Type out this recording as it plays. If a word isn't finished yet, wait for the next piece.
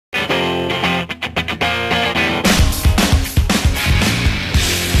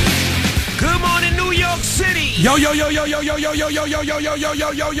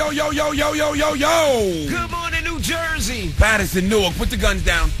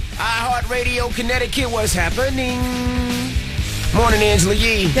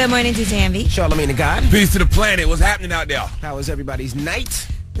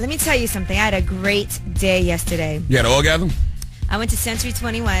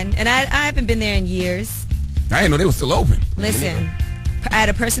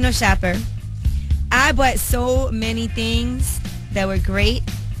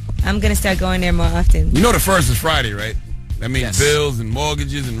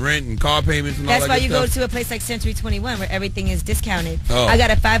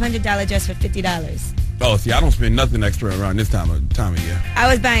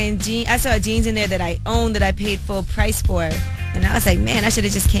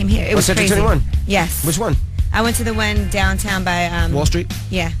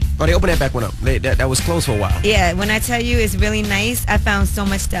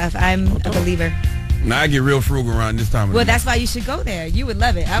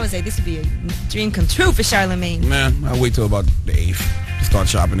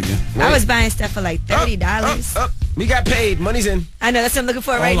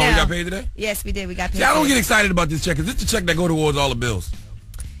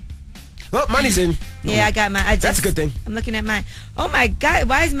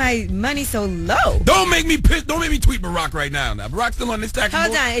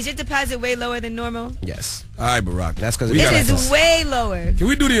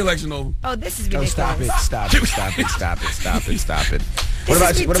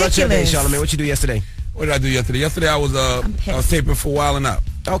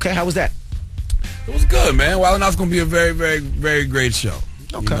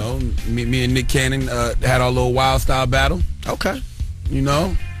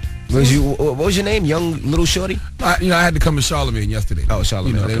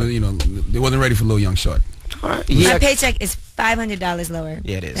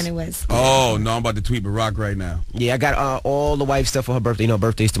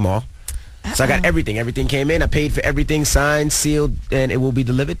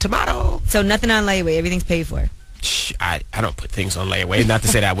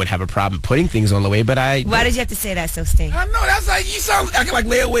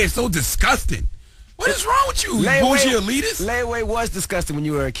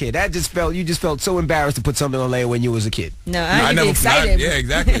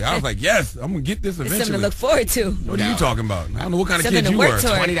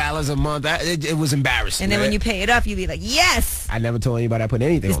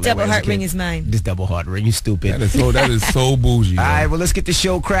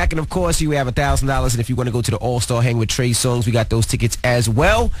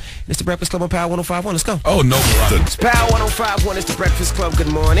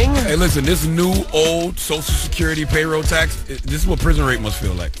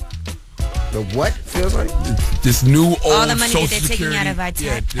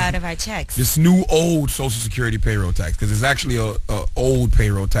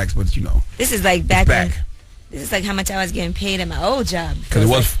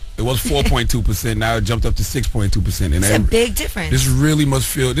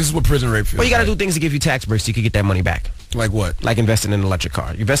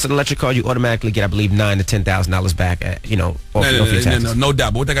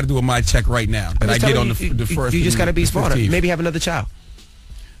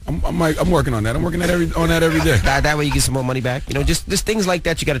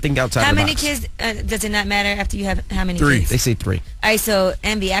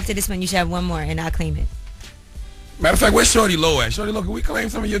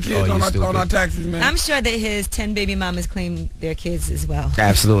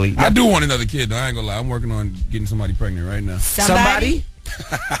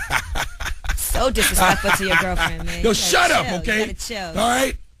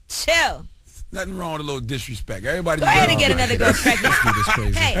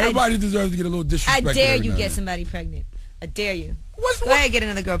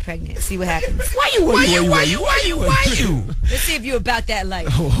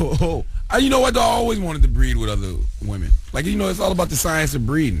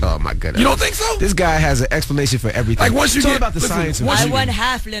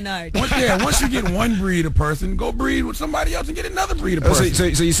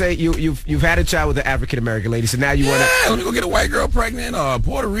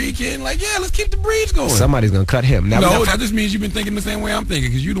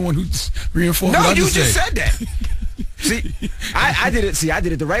See, I did it. See, I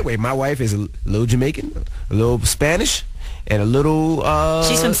did it the right way. My wife is a little Jamaican, a little Spanish, and a little.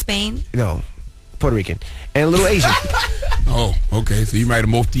 She's from Spain. No, Puerto Rican, and a little Asian. Oh, okay. So you married a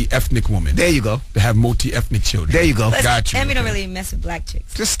multi-ethnic woman. There you go. To have multi-ethnic children. There you go. Got you. And we don't really mess with black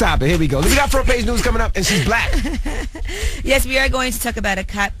chicks. Just stop it. Here we go. We got front page news coming up, and she's black. Yes, we are going to talk about a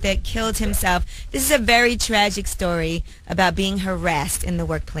cop that killed himself. This is a very tragic story about being harassed in the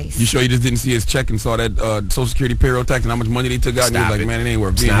workplace. You sure you just didn't see his check and saw that Social Security payroll tax and how much money they took out? And you was like, man, it ain't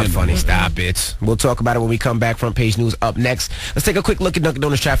worth It's being not here. funny. Stop it. We'll talk about it when we come back. Front page news up next. Let's take a quick look at Dunkin'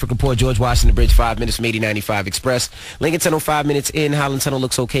 Donuts traffic report. George Washington Bridge, 5 minutes from 8095 Express. Lincoln Tunnel, 5 minutes in. Holland Tunnel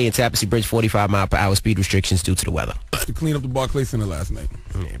looks okay. And Tapestry Bridge, 45 mile per hour speed restrictions due to the weather. To clean up the Barclays Center last night.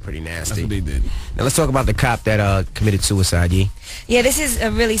 Yeah, pretty That's nasty. what they did. Now let's talk about the cop that committed suicide, Yee. Yeah, this is a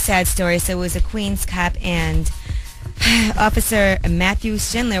really sad story. So it was a Queens cop, and Officer Matthew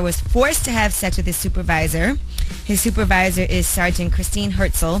Schindler was forced to have sex with his supervisor. His supervisor is Sergeant Christine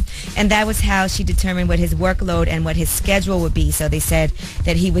Herzl, and that was how she determined what his workload and what his schedule would be. So they said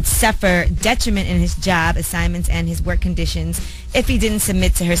that he would suffer detriment in his job assignments and his work conditions if he didn't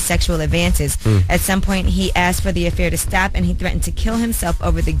submit to her sexual advances. At some point, he asked for the affair to stop, and he threatened to kill himself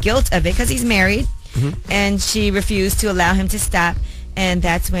over the guilt of it because he's married, and she refused to allow him to stop. And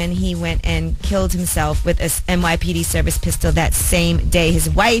that's when he went and killed himself with a NYPD service pistol that same day. His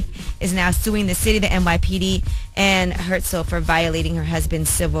wife is now suing the city, the NYPD, and Herzl for violating her husband's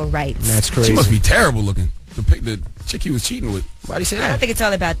civil rights. That's crazy. She must be terrible looking. The chick he was cheating with. Why do you say I don't that? think it's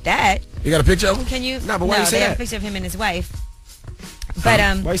all about that. You got a picture of him? Can you? No, but why you say they have that? a picture of him and his wife. But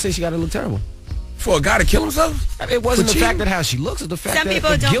Why you say she got to look terrible? For a guy to kill himself? It wasn't For the fact cheating? that how she looks, it's the fact Some that people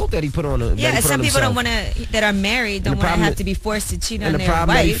the don't- guilt that he put on her. yeah, some people don't want to. to, that are married, don't And the want to problem have that- to be forced to cheat and on the their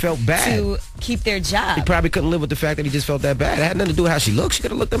problem that he wife felt bad. to keep their job. He probably couldn't live with the fact that he just felt that bad. It had nothing to do with how she looked. She could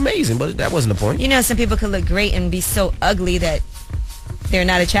have looked amazing, but that wasn't the point. You know, some people could look great and be so ugly that they're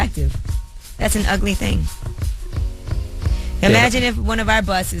not attractive. That's an ugly thing. Imagine if one of our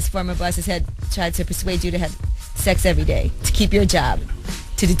bosses, former bosses, had tried to persuade you to have sex every day to keep your job,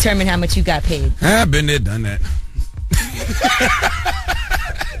 to determine how much you got paid. I've been there, done that.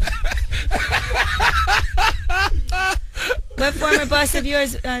 What former boss of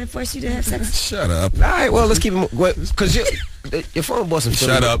yours forced you to have sex? Shut up. All right, well, let's keep him. Because your former boss in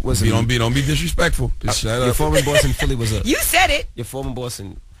Philly Shut up. was Don't be disrespectful. Just shut Your up. former boss in Philly was a. You said it. Your former boss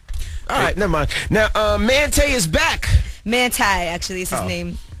in. All right, never mind. Now, Mante is back. Manti, actually, is his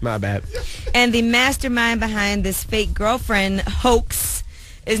name. My bad. And the mastermind behind this fake girlfriend hoax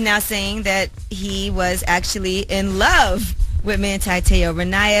is now saying that he was actually in love with Manti Te'o,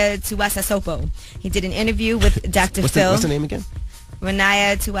 Renaya Tuasasopo. He did an interview with Dr. Phil. What's the name again?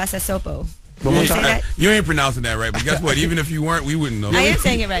 Renaya Tuasasopo. One more Say time. that? You ain't pronouncing that right, but guess what? Even if you weren't, we wouldn't know. I am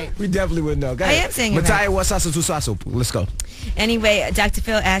saying it right. We definitely would know. Go I ahead. am saying it Mataya right. Wasasu Tusasu. Let's go. Anyway, Dr.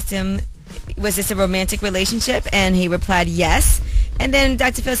 Phil asked him, was this a romantic relationship? And he replied, yes. And then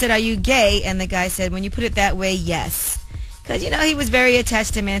Dr. Phil said, are you gay? And the guy said, when you put it that way, yes. Because, you know, he was very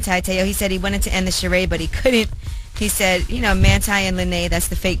attached to Manti Te'o. He said he wanted to end the charade, but he couldn't. He said, you know, Manti and Lene, that's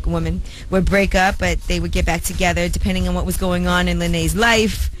the fake woman, would break up, but they would get back together depending on what was going on in Lene's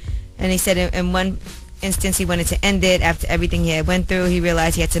life. And he said in one instance he wanted to end it after everything he had went through. He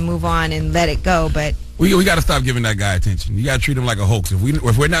realized he had to move on and let it go, but We got to stop giving that guy attention. You got to treat him like a hoax.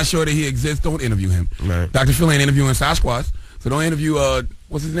 If we're not sure that he exists, don't interview him. Right. Dr. Phil ain't interviewing Sasquatch, so don't interview,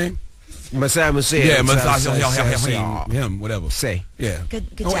 what's his name? Masai Masai. Yeah, him, whatever. Say. Yeah.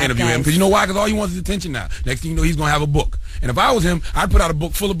 Good Don't job, interview him, guys. because you know why? Because all he wants is attention now. Next thing you know, he's going to have a book. And if I was him, I'd put out a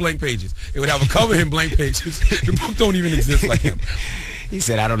book full of blank pages. It would have a cover and blank pages. The book don't even exist like him. He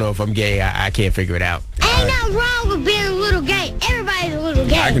said, I don't know if I'm gay. I can't figure it out. Ain't nothing wrong with being a little gay. Everybody's a little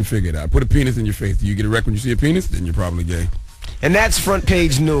gay. I can figure it out. Put a penis in your face. Do you get a wreck when you see a penis? Then you're probably gay. And that's front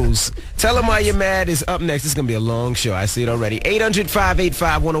page news. Tell them why you're mad is up next. It's going to be a long show. I see it already.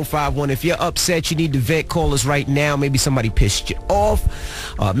 800-585-1051. If you're upset, you need to vent. Call us right now. Maybe somebody pissed you off.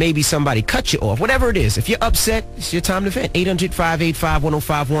 Maybe somebody cut you off. Whatever it is. If you're upset, it's your time to vent.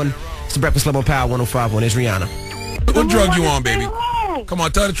 800-585-1051. It's the Breakfast Club on Power 1051. It's Rihanna. What drug you on, baby? Come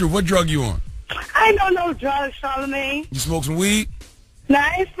on, tell the truth. What drug you on? I ain't on no drugs, Charlamagne. You smoke some weed? Nah,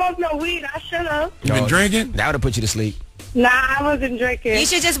 I ain't smoked no weed. I should have. You been drinking? That would have put you to sleep. Nah, I wasn't drinking. you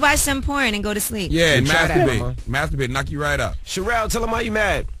should just watch some porn and go to sleep. Yeah, and Try that, masturbate. mama. Masturbate, knock you right out. Sherelle, tell them why you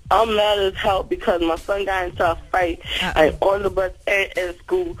mad. I'm mad as hell because my son got into a fight and on the bus and in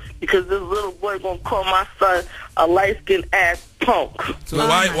school because this little boy gonna call my son a light-skinned ass punk. So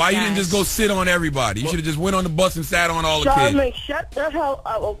why you didn't just go sit on everybody? You should have just went on the bus and sat on all the kids. Charlamagne, shut the hell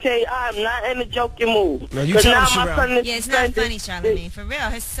up, okay? I'm not in a joking mood. No, you tell now him, my Sherelle. son is Yeah, it's not funny, suspended. Charlamagne. For real,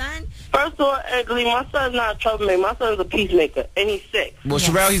 his son. First of all, Angley, my son's not a troublemaker. My son's a peacemaker, and he's 6. Well, Yes.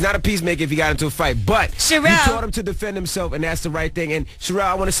 Sherelle, he's not a peacemaker if he got into a fight, but Sherelle. you taught him to defend himself, and that's the right thing. And Sherelle,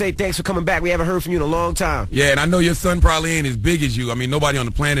 I want to say thanks for coming back. We haven't heard from you in a long time. Yeah, and I know your son probably ain't as big as you. I mean, nobody on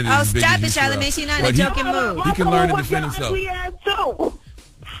the planet is Oh, as big stop as it, you, Charlamagne. She's not in But a he- joking mood. He can learn to defend himself. Ugly ass too.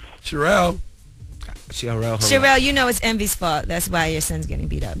 Sherelle. Sherelle, Sherelle, you know it's Envy's fault. That's why your son's getting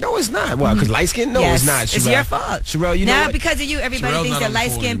beat up. No, it's not. Well, because light skin? No, Yes, it's not. Sherelle. it's your fault. Sherelle, you know now what? because of you, everybody Sherelle's thinks not that on the phone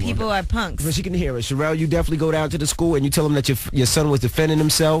light-skinned anymore. people are punks. But she can hear it. Sherelle, you definitely go down to the school and you tell them that your son was defending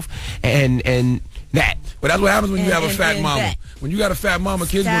himself and that. But that's what happens when you have a And fat mama. that. When you got a fat mama,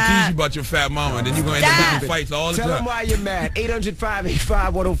 kids gonna Stop. tease you about your fat mama, and then you're gonna end up Stop. getting fights all the Tell them time. why you're mad.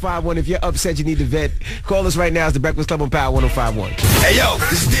 800-585-1051. If you're upset, you need to vent. Call us right now. It's the Breakfast Club on Power 1051. Hey yo,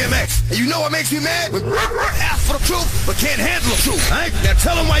 this is DMX. And you know what makes me mad? Ask for the truth, but can't handle the truth. Alright? Now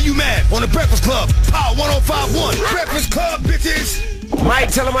tell them why you mad on the Breakfast Club. Power 1051. Breakfast Club, bitches.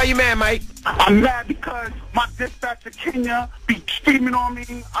 Mike, tell them why you mad, Mike. I'm mad because my dispatcher Kenya be screaming on me.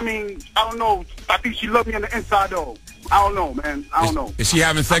 I mean, I don't know. I think she loved me on the inside though. I don't know, man. I don't know. Is she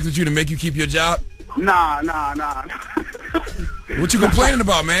having sex with you to make you keep your job? Nah. What you complaining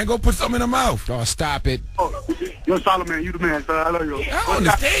about, man? Go put something in her mouth. Oh, stop it. Oh, yo, Solomon, you the man, sir. I love you. I don't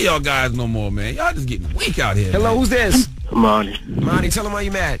understand y'all guys no more, man. Y'all just getting weak out here. Hello, man. who's this? Monty, Monty, tell them why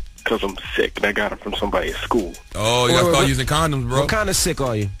you mad. because I'm sick and I got it from somebody at school. Oh, you gotta Wait, start wait. using condoms, bro. What kind of sick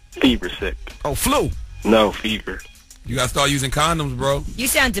are you? Fever sick. Oh, flu. No, fever. You gotta start using condoms, bro. You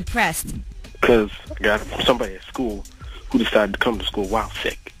sound depressed. Because I got it from somebody at school who decided to come to school while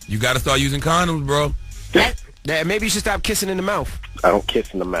sick. You gotta start using condoms, bro. Yeah, maybe you should stop kissing in the mouth. I don't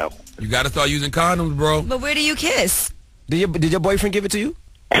kiss in the mouth. You gotta start using condoms, bro. But where do you kiss? Did your boyfriend give it to you?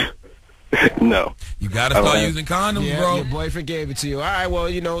 No. You gotta start Oh. using condoms, Yeah, bro. your boyfriend gave it to you. All right, well,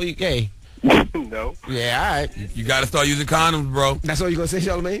 you know, hey. No. Yeah, all right. You gotta start using condoms, bro. That's all you going to say,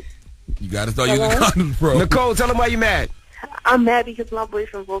 Charlamagne? You gotta start using condoms, bro. Nicole, tell them why you mad. I'm mad because my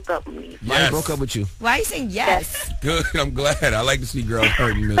boyfriend broke up with me. Why he Yes. broke up with you? Why are you saying yes? Good. I'm glad. I like to see girls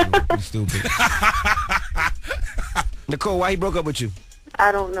hurt and miserable. You stupid. Nicole, why he broke up with you?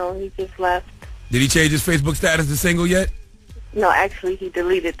 I don't know. He just left. Did he change his Facebook status to single yet? No, actually, he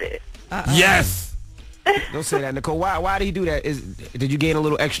deleted it. Yes. Don't say that, Nicole. Why did he do that? Did you gain a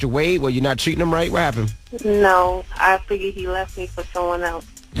little extra weight? Were you not treating him right? What happened? No, I figured he left me for someone else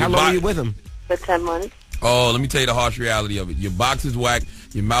How long were you with him? for 10 months. Oh, let me tell you the harsh reality of it. Your box is whack.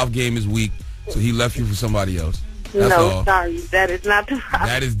 Your mouth game is weak. So he left you for somebody else. That's No, all. sorry. That is not the problem.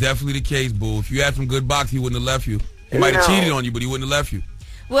 That is definitely the case, boo. If you had some good box, he wouldn't have left you. He might have No. cheated on you, but he wouldn't have left you.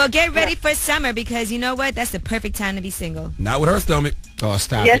 Well, get ready for summer because you know what? That's the perfect time to be single. Not with her stomach. Oh,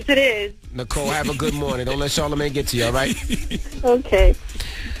 stop Yes, it. it is. Nicole, have a good morning. Don't let Charlamagne get to you, all right? Okay.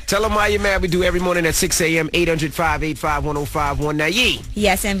 Tell them why you're mad. We do every morning at 6 a.m. 800-585-1051. Now, Yee,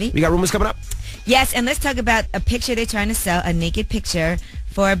 Yes, Envy? we got rumors coming up? Yes, and let's talk about a picture they're trying to sell, a naked picture,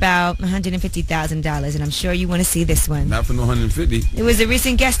 for about $150,000, and I'm sure you want to see this one. Not for no 150. It was a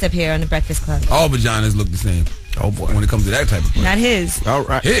recent guest up here on the Breakfast Club. All vaginas look the same. Oh, boy. When it comes to that type of thing. Not his. All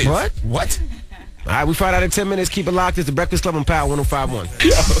right. His. What? What? All right, we find out in 10 minutes. Keep it locked. It's the Breakfast Club on Power 1051.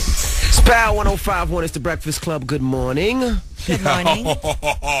 It's Power 1051. It's the Breakfast Club. Good morning. Good morning.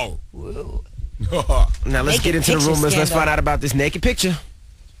 Now, let's Naked get into the picture rumors. Let's scandal. find out about this naked picture.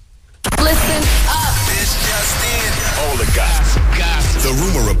 Listen up. This just in. All the gossip. The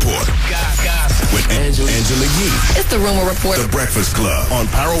Rumor Report. With Angela Yee. It's the Rumor Report. The Breakfast Club on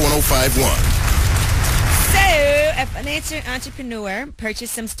Power 1051. So, a financial entrepreneur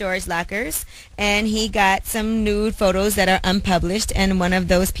purchased some storage lockers, and he got some nude photos that are unpublished, and one of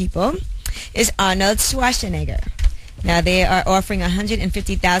those people is Arnold Schwarzenegger. Now, they are offering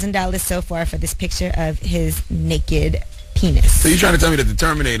 $150,000 so far for this picture of his naked penis. So you're trying to tell me that the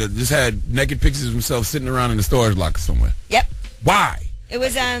Terminator just had naked pictures of himself sitting around in the storage locker somewhere? Yep. Why? It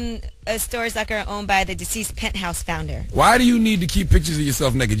was a storage locker owned by the deceased Penthouse founder. Why do you need to keep pictures of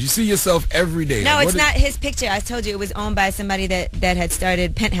yourself naked? You see yourself every day. No, Like, it's what not his picture. I told you it was owned by somebody that had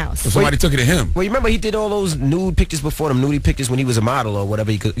started Penthouse. So somebody took it to him. Well, you remember he did all those nude pictures before them, nudie pictures when he was a model or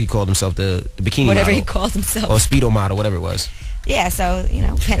whatever he called himself, the bikini Whatever he model. calls himself. Or speedo model, whatever it was. Yeah, so, you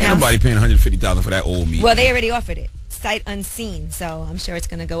know, Ain't Penthouse. nobody paying $150,000 for that old meat. Well, they already offered it, sight unseen, so I'm sure it's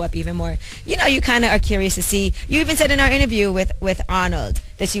going to go up even more. You know, you kind of are curious to see. You even said in our interview with Arnold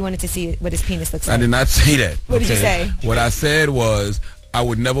that you wanted to see what his penis looks I like. did not say that. What did you say? What I said was I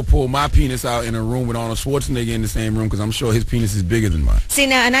would never pull my penis out in a room with Arnold Schwarzenegger in the same room because I'm sure his penis is bigger than mine. See,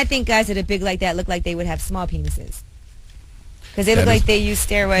 now, and I think guys that are big like that look like they would have small penises. Because they look like they use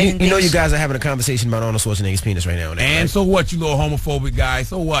steroids. You know you guys are having a conversation about Arnold Schwarzenegger's penis right now. And so what, you little homophobic guy?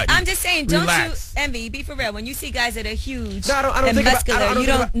 So what? I'm just saying, don't Relax. you, Envy, be for real. When you see guys that are huge I don't and think muscular, about, you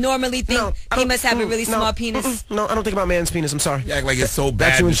don't normally think he must have a really no, small penis. No, I don't think about man's penis. I'm sorry. You act like it's so That's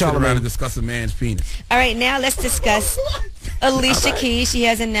bad you to and sit around Charlamagne. and discuss a man's penis. All right, now let's discuss Alicia Keys. She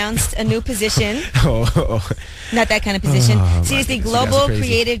has announced a new position. Not that kind of position. She is the global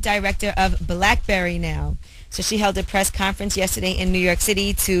creative director of BlackBerry now. So she held a press conference yesterday in New York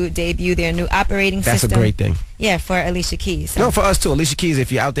City to debut their new operating system. That's a great thing. Yeah, for Alicia Keys. So. No, for us too. Alicia Keys, if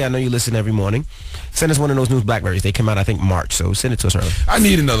you're out there, I know you listen every morning. Send us one of those new BlackBerries. They come out, I think, March, so send it to us early. I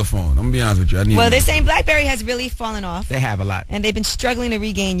need another phone. I'm going to be honest with you. I need Well, they're saying BlackBerry has really fallen off. They have a lot. And they've been struggling to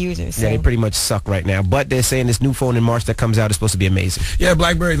regain users. So. Yeah, they pretty much suck right now. But they're saying this new phone in March that comes out is supposed to be amazing. Yeah,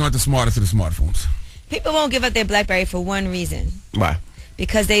 BlackBerry's not the smartest of the smartphones. People won't give up their BlackBerry for one reason. Why?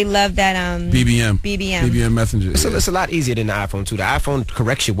 Because they love that BBM Messenger. It's a lot easier than the iPhone too. The iPhone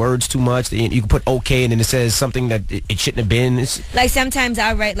corrects your words too much. You can put OK and then it says something that it shouldn't have been. Like sometimes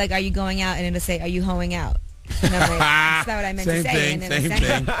I'll write like, "Are you going out?" and it'll say, "Are you hoeing out?" And I'm like, that's not what I meant to say.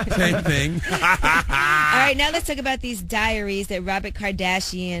 Same thing. All right, now let's talk about these diaries that Robert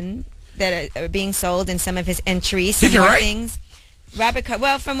Kardashian that are being sold in some of his entries. Some more things.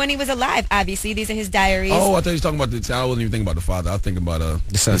 Well, from when he was alive, obviously. These are his diaries. Oh, I thought you were talking about the... I wasn't even thinking about the father. I was thinking about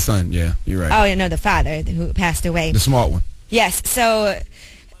the son. Yeah, you're right. Oh, no, the father who passed away. The smart one. Yes, so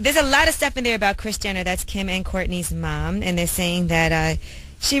there's a lot of stuff in there about Kris Jenner. That's Kim and Kourtney's mom, and they're saying that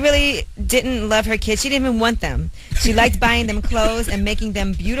she really didn't love her kids. She didn't even want them. She liked buying them clothes and making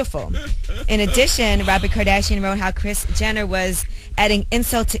them beautiful. In addition, Robert Kardashian wrote how Kris Jenner was adding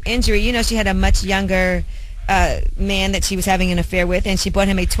insult to injury. You know, she had a much younger... man that she was having an affair with, and she bought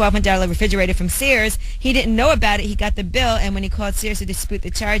him a $1,200 refrigerator from Sears. He didn't know about it. He got the bill, and when he called Sears to dispute the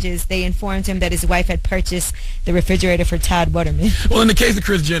charges, they informed him that his wife had purchased the refrigerator for Todd Waterman. Well, in the case of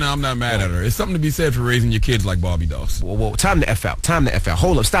Kris Jenner, I'm not mad at her. It's something to be said for raising your kids like Barbie dolls. Whoa, time to F out.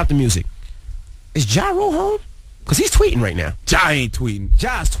 Hold up, stop the music. Is Ja Rule home? Because he's tweeting right now. Ja ain't tweeting.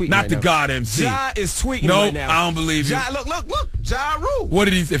 Ja's tweeting Not right the now. God MC. Ja is tweeting nope, right now. I don't believe you. Ja, look. Ja Rule. What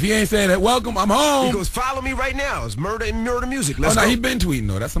did he say? If he ain't saying that, welcome, I'm home. He goes, follow me right now. It's murder music. Oh, Let's go. he been tweeting,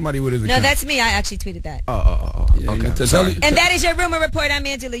 though. That's somebody with his account. No, that's me. I actually tweeted that. Yeah, okay. And that is your rumor report. I'm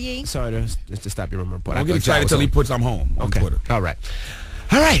Angela Yee. Sorry to stop your rumor report. Don't get excited till he puts I'm home on Twitter. All right.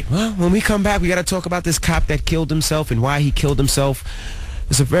 Well, when we come back, we got to talk about this cop that killed himself and why he killed himself.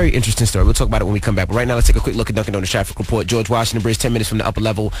 It's a very interesting story. We'll talk about it when we come back. But right now, let's take a quick look at Dunkin' Donuts traffic report. George Washington Bridge, 10 minutes from the upper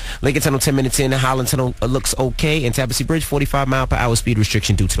level. Lincoln Tunnel, 10 minutes in. Highland Tunnel looks okay. And Tabassee Bridge, 45-mile-per-hour speed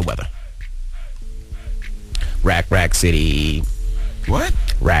restriction due to the weather. Rack City. What?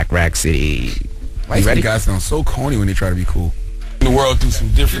 Rack City. Why you ready? Guys sound so corny when they try to be cool. In the world through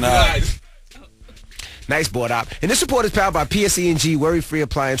some different eyes. Nice board op. And this report is powered by PSE&G Worry-Free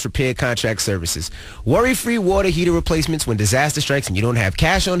Appliance Repair Contract Services. Worry-free water heater replacements. When disaster strikes and you don't have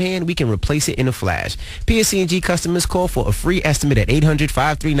cash on hand, we can replace it in a flash. PSE&G customers call for a free estimate at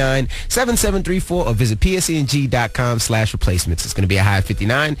 800-539-7734 or visit pseng.com/replacements. It's going to be a high of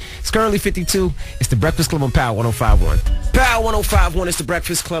 59. It's currently 52. It's the Breakfast Club on Power 105.1. Power 105.1 is the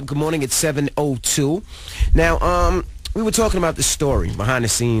Breakfast Club. Good morning. It's 7:02. Now, we were talking about the story behind the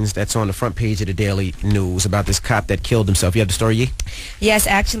scenes that's on the front page of the Daily News about this cop that killed himself. You have the story, Yee? Yes,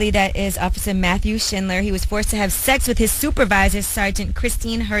 actually, that is Officer Matthew Schindler. He was forced to have sex with his supervisor, Sergeant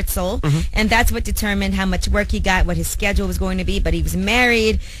Christine Herzl, and that's what determined how much work he got, what his schedule was going to be. But he was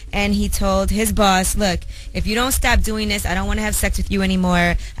married, and he told his boss, look, if you don't stop doing this, I don't want to have sex with you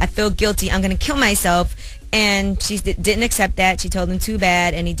anymore. I feel guilty. I'm going to kill myself. And she didn't accept that. She told him too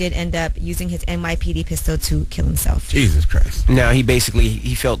bad, and he did end up using his NYPD pistol to kill himself. Jesus Christ. Now, he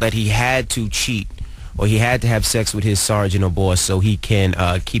felt that he had to cheat or he had to have sex with his sergeant or boss so he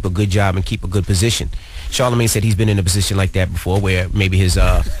can keep a good job and keep a good position. Charlamagne said he's been in a position like that before where maybe his...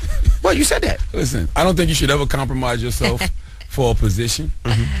 well, you said that. Listen, I don't think you should ever compromise yourself for a position.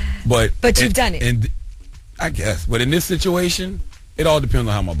 But you've done it. And I guess. But in this situation, it all depends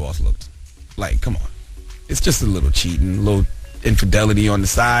on how my boss looked. Like, come on. It's just a little cheating, a little infidelity on the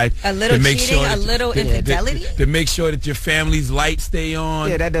side. A little cheating, a little infidelity? To make sure that your family's lights stay on.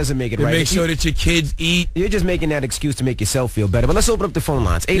 Yeah, that doesn't make it right. To make sure that your kids eat. You're just making that excuse to make yourself feel better. But let's open up the phone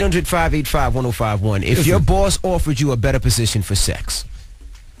lines. 800-585-1051. If your boss offered you a better position for sex,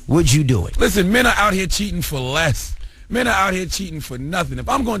 would you do it? Listen, men are out here cheating for less. Men are out here cheating for nothing. If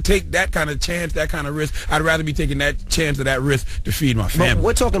I'm going to take that kind of chance, that kind of risk, I'd rather be taking that chance or that risk to feed my family. But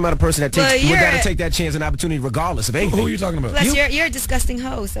we're talking about a person that takes, Well, would got to take that chance and opportunity regardless of anything. Who are you talking about? Plus, you're a disgusting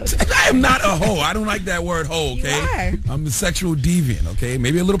hoe. So I am not a hoe. I don't like that word hoe, okay? You are. I'm a sexual deviant, okay?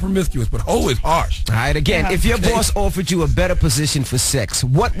 Maybe a little promiscuous, but hoe is harsh. All right, again, Yeah. if your boss offered you a better position for sex,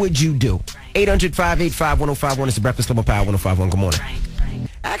 what would you do? 800-585-1051 is the Breakfast Club on Power 1051. Good morning.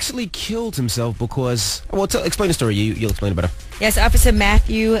 Actually killed himself because... Well, explain the story. You'll explain it better. Yes, Officer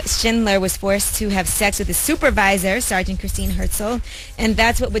Matthew Schindler was forced to have sex with his supervisor, Sergeant Christine Herzl, and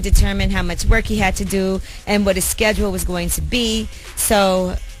that's what would determine how much work he had to do and what his schedule was going to be.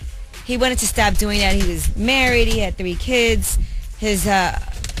 So he wanted to stop doing that. He was married. He had 3 kids. His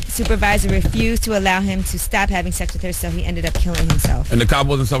supervisor refused to allow him to stop having sex with her, so he ended up killing himself. And the cop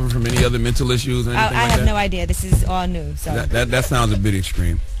wasn't suffering from any other mental issues or anything I like have that? no idea. This is all new. So That sounds a bit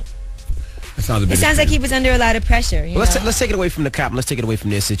extreme. That sounds a bit it sounds extreme. like he was under a lot of pressure. You know? Let's take it away from the cop and let's take it away from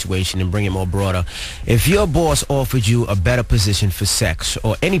their situation and bring it more broader. If your boss offered you a better position for sex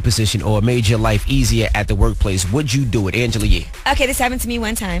or any position or made your life easier at the workplace, would you do it? Angela Yee. Okay, this happened to me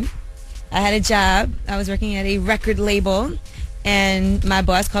one time. I had a job. I was working at a record label, and my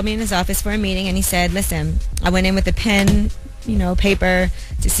boss called me in his office for a meeting, and he said, listen, I went in with a pen, paper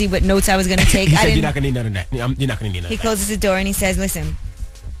to see what notes I was going to take. He said, you're not going to need none of that. You're not going to need none of He that. closes the door, and he says, listen,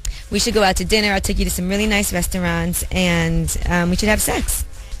 we should go out to dinner. I'll take you to some really nice restaurants, and we should have sex.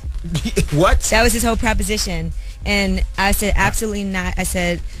 What? That was his whole proposition. And I said, absolutely not. I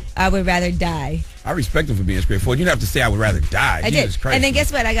said, I would rather die. I respect him for being straightforward. You don't have to say I would rather die. I Jesus did. Christ. And then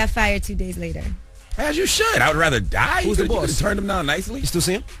guess what? I got fired 2 days later. As you should. I would rather die. Who's the You boss? could've turned him down nicely. You still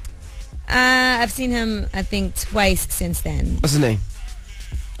see him? I've seen him, I think, twice since then. What's his name?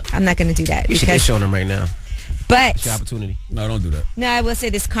 I'm not going to do that. You should get showing him right now. But It's your opportunity. No, don't do that. no, I will say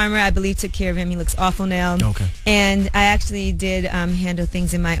this karma, I believe, took care of him. He looks awful now. Okay. And I actually did handle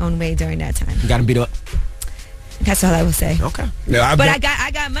things in my own way during that time. You got him beat up? That's all I will say. Okay. Yeah, But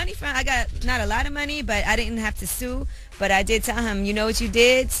I got money from, I got not a lot of money, but I didn't have to sue. But I did tell him, you know what you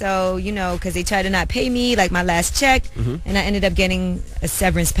did? So, because they tried to not pay me, like my last check, and I ended up getting a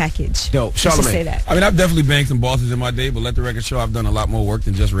severance package. Yo, Let's just Charlamagne. say that. I mean, I've definitely banged some bosses in my day, but let the record show I've done a lot more work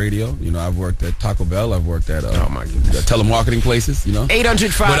than just radio. I've worked at Taco Bell. I've worked at telemarketing places,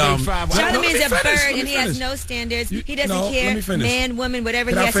 800-585. Charlamagne's a bird, and he has no standards. He doesn't care, man, woman,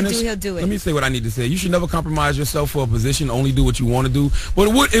 whatever Can he I has finish? to do, he'll do it. Let me say what I need to say. You should never compromise yourself for a position. Only do what you want to do. But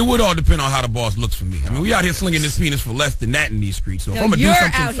it would all depend on how the boss looks for me. I mean, we out here slinging this penis for less than that in these streets. So if No, I'm gonna do you're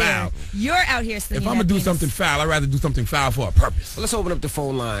something out foul, here. You're out here slinging if I'm gonna that do penis. something foul, I'd rather do something foul for a purpose. Let's open up the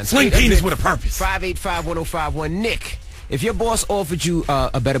phone lines. Sling penis with a purpose. 585-1051. Nick, if your boss offered you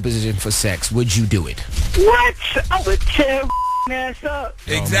a better position for sex, would you do it? What? I would tear ass up.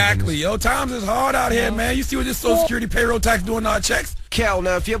 Exactly. Yo, times is hard out here, man. You see what this Social Security payroll tax doing to our checks? Kel,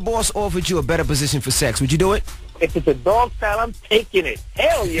 now, if your boss offered you a better position for sex, would you do it? If it's a dog style, I'm taking it.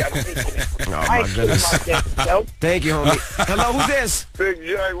 Hell yeah, I'm taking it. Oh, my goodness. Thank you, homie. Hello, who's this? Big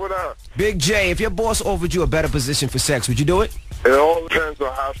J, what up? Big J, if your boss offered you a better position for sex, would you do it? It all depends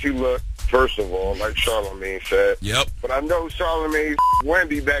on how she looked, first of all, like Charlamagne said. Yep. But I know Charlamagne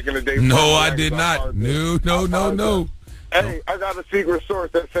Wendy back in the day. No, I did not. No. Hey, I got a secret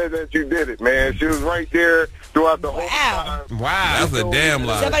source that said that you did it, man. She was right there throughout the whole time. Wow. That's a damn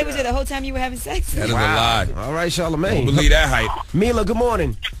lie. Somebody was there the whole time you were having sex? That is a lie. All right, Charlamagne. Don't believe that hype. Mila, good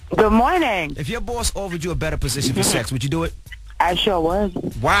morning. Good morning. If your boss offered you a better position for sex, would you do it? I sure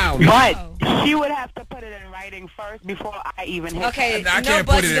would. Wow. But she would have to put it in writing first before I even hit Okay, I no can't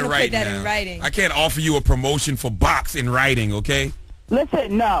boss put is it in gonna writing put that now. in writing. I can't offer you a promotion for box in writing, okay?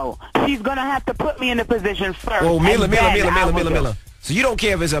 Listen, no. She's going to have to put me in the position first. Oh, Mila. and then I will do it. So you don't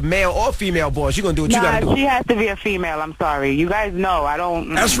care if it's a male or female boss. You're going to do what you got to do. Nah, she has to be a female. I'm sorry. You guys know. I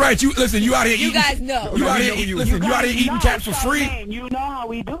don't... That's right. You listen. You out here eating. You guys know. You out here eating. Listen. You out here eating cats for free. You know how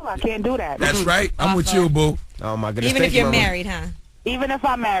we do. I can't do that. That's right. I'm with you, boo. Oh my goodness. Even if you're married, huh? Even if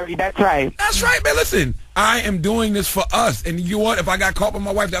I'm married, that's right. That's right, man. Listen, I am doing this for us. And you know what? If I got caught with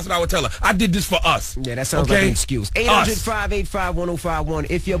my wife, that's what I would tell her. I did this for us. Yeah, that sounds like an excuse. 800-585-1051.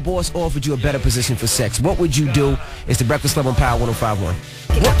 If your boss offered you a better position for sex, what would you do? It's the Breakfast Club on Power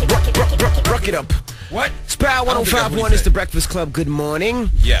 1051. Rock it up. What? It's Power 1051. It's the Breakfast Club. Good morning.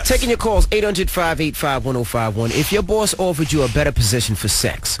 Yes. Taking your calls, 800-585-1051. If your boss offered you a better position for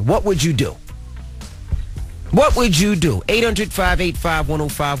sex, what would you do? What would you do?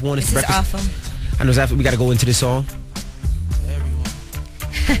 800-585-1051. This is awful. I know after we got to go into this song.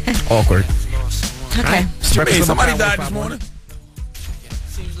 Awkward. Okay. Hey, somebody died this morning.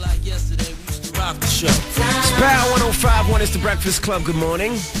 Seems like yesterday we used to rock the show. Power 1051 is the Breakfast Club. Good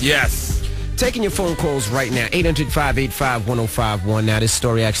morning. Yes. Taking your phone calls right now, 800-585-1051. Now, this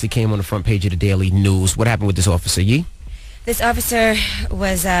story actually came on the front page of the Daily News. What happened with this officer, Yee? This officer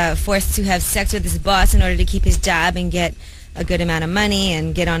was forced to have sex with his boss in order to keep his job and get a good amount of money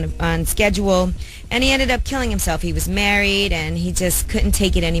and get on schedule. And he ended up killing himself. He was married, and he just couldn't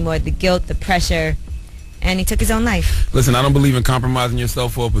take it anymore, the guilt, the pressure, and he took his own life. Listen, I don't believe in compromising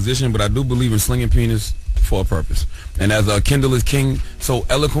yourself for a position, but I do believe in slinging penis for a purpose. And as Kendall is King so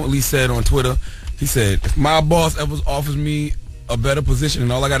eloquently said on Twitter, he said, if my boss ever offers me a better position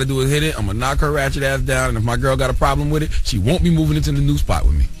and all I got to do is hit it, I'm going to knock her ratchet ass down, and if my girl got a problem with it, she won't be moving into the new spot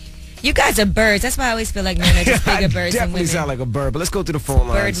with me. You guys are birds. That's why I always feel like men are just bigger birds than women. Definitely sound like a bird, but let's go to the phone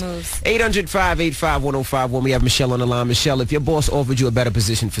lines. Bird moves. 800-585-1051. We have Michelle on the line. Michelle, if your boss offered you a better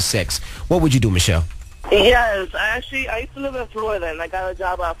position for sex, what would you do, Michelle? Yes, I used to live in Florida, and I got a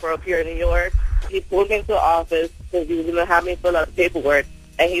job offer up here in New York. He pulled me into the office because he was going to have me fill out the paperwork,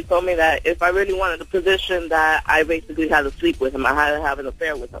 and he told me that if I really wanted the position, that I basically had to sleep with him. I had to have an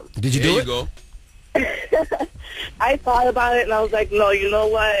affair with him. Did you do it? There you go. I thought about it, and I was like, no, you know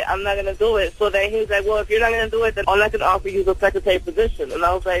what? I'm not going to do it. So then he was like, well, if you're not going to do it, then I'm not going to offer you the secretary position. And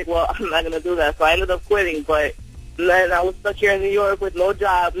I was like, well, I'm not going to do that. So I ended up quitting, but then I was stuck here in New York with no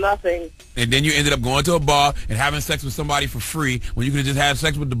job, nothing. And then you ended up going to a bar and having sex with somebody for free when you could have just had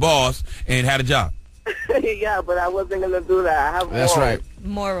sex with the boss and had a job. Yeah, but I wasn't going to do that. I have That's morals. right.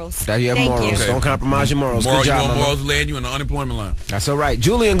 Morals. You have morals. Okay. Don't compromise your morals. Good job, Mama. Morals land you on the unemployment line. That's all right.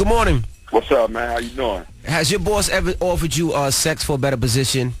 Julian, good morning. What's up, man? How you doing? Has your boss ever offered you sex for a better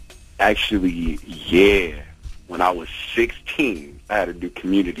position? Actually, yeah. When I was 16, I had to do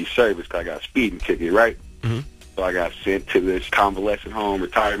community service because I got a speeding ticket, right? Mm-hmm. So I got sent to this convalescent home,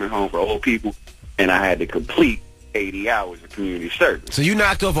 retirement home for old people, and I had to complete 80 hours of community service. So you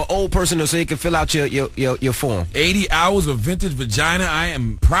knocked off an old person so you can fill out your form. 80 hours of vintage vagina. I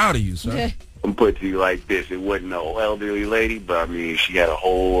am proud of you, sir. I'm put to you like this. It wasn't no elderly lady, but I mean, she had a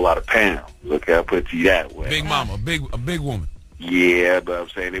whole lot of pounds. Look, I'll put to you that way. Big mama, a big woman. Yeah, but I'm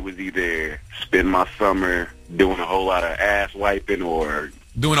saying it was either spend my summer doing a whole lot of ass wiping or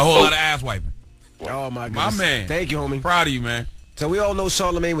doing a whole lot of ass wiping. Oh, my goodness. My man. Thank you, homie. Proud of you, man. So we all know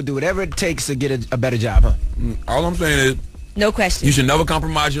Charlamagne would do whatever it takes to get a better job, huh? All I'm saying is, no question. You should never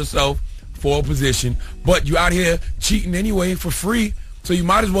compromise yourself for a position, but you out here cheating anyway for free, so you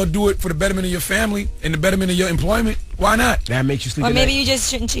might as well do it for the betterment of your family and the betterment of your employment. Why not? That makes you sleep. Or maybe you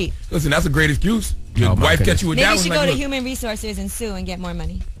just shouldn't cheat. Listen, that's a great excuse. Your wife catch you with that Maybe one. you should like, go to look, Human Resources and sue and get more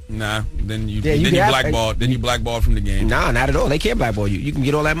money. Nah, then you blackballed. Then you blackballed from the game. Nah, not at all. They can't blackball you. You can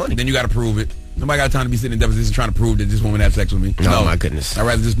get all that money. Then you got to prove it. Nobody got time to be sitting in deposition trying to prove that this woman had sex with me. Oh, my goodness. I'd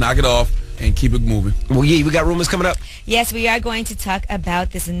rather just knock it off and keep it moving. Well, yeah, we got rumors coming up. Yes, we are going to talk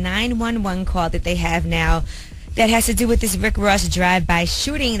about this 911 call that they have now that has to do with this Rick Ross drive-by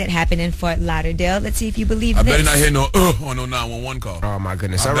shooting that happened in Fort Lauderdale. Let's see if you believe I this. better not hear no on no 911 call. Oh, my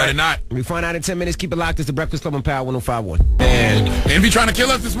goodness. I all better right. not. We find out in 10 minutes. Keep it locked. It's the Breakfast Club on Power 105.1. And Envy's trying to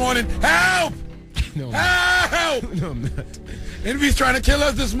kill us this morning. Help! No, help! No, I'm not. Envy's trying to kill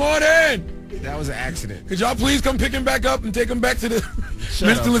us this morning. That was an accident. Could y'all please come pick him back up and take him back to the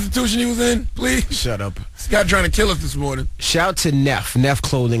mental institution he was in, please? Shut up. This guy trying to kill us this morning. Shout to Neff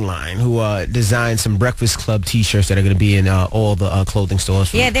Clothing Line, who designed some Breakfast Club T-shirts that are going to be in all the clothing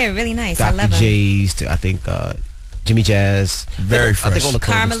stores. Yeah, they're really nice. I Dr. love them. J's to, I think, Jimmy Jazz. Very fresh. I think all the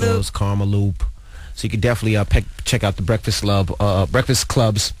clothing Karma stores. Karma Loop. So you could definitely check out the Breakfast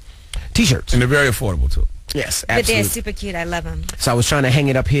Club's T-shirts. And they're very affordable, too. Yes, But absolutely. they're super cute. I love them. So I was trying to hang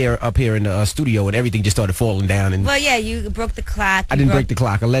it up here in the studio, and everything just started falling down. And Well, yeah, you broke the clock. I didn't break the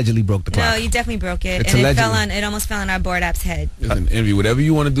clock. Allegedly broke the clock. No, you definitely broke it. It's And allegedly. it almost fell on our board app's head. Listen, Envy, whatever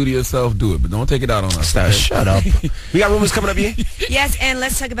you want to do to yourself, do it. But don't take it out on us. Stop, okay? shut up. We got rumors coming up here? Yes, and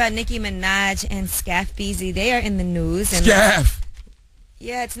let's talk about Nicki Minaj and Scaff Beasley. They are in the news. And Scaff.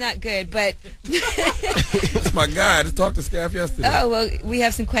 Yeah, it's not good, but... That's my guy. I just talked to Scaff yesterday. Oh, well, we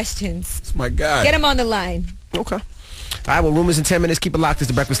have some questions. That's my guy. Get him on the line. Okay. All right, well, rumors in 10 minutes. Keep it locked. It's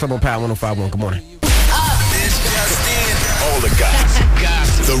the Breakfast Club on Power 105.1. Good morning. All the gossip.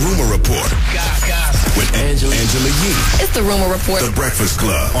 The Rumor Report. With Angela Yee. It's the Rumor Report. The Breakfast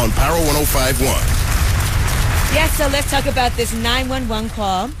Club on Power 105.1. Yes, so let's talk about this 911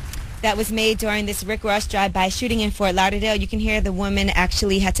 call that was made during this Rick Ross drive-by shooting in Fort Lauderdale. You can hear the woman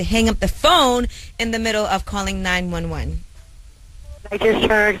actually had to hang up the phone in the middle of calling 911. I just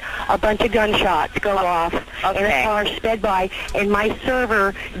heard a bunch of gunshots go off, and a car sped by, and my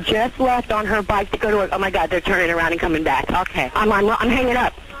server just left on her bike to go to work. Oh, my God, they're turning around and coming back. Okay. I'm hanging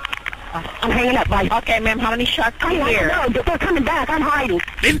up. I'm hanging up. Bye. Okay, ma'am, how many shots do you hear? I don't know. They're coming back. I'm hiding.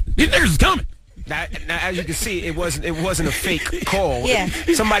 These niggas is coming. Now, as you can see, it wasn't a fake call. Yeah.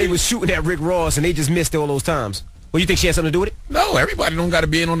 Somebody was shooting at Rick Ross, and they just missed all those times. Well, you think she had something to do with it? No, everybody don't got to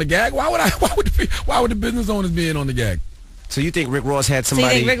be in on the gag. Why would the business owners be in on the gag? So you think Rick Ross had So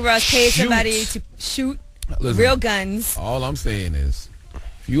somebody? you think Rick Ross paid somebody to shoot real guns? All I'm saying is,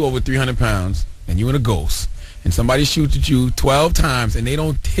 if you over 300 pounds and you in a Ghost, and somebody shoots at you 12 times and they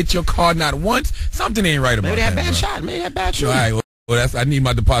don't hit your car not once, something ain't right about Maybe they had that. bad shot. Maybe they had bad shot. All right, well, I need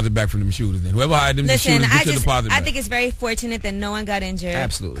my deposit back from them shooters. Then whoever hired them Listen, shooters, get your deposit back. I think it's very fortunate that no one got injured.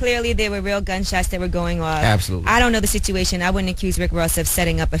 Absolutely. Clearly, there were real gunshots that were going off. Absolutely. I don't know the situation. I wouldn't accuse Rick Ross of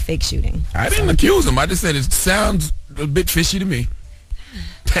setting up a fake shooting. I didn't accuse him. I just said it sounds a bit fishy to me.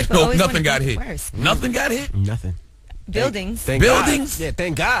 No, nothing got hit. Worse. Nothing got hit. Nothing. Buildings. Thank Buildings? God. Yeah,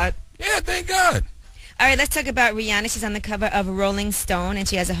 thank God. Yeah, thank God. All right, let's talk about Rihanna. She's on the cover of Rolling Stone, and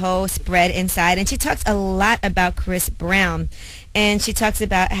she has a whole spread inside. And she talks a lot about Chris Brown. And she talks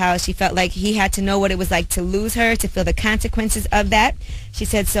about how she felt like he had to know what it was like to lose her, to feel the consequences of that. She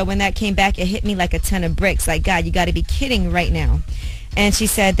said, so when that came back, it hit me like a ton of bricks. Like, God, you got to be kidding right now. And she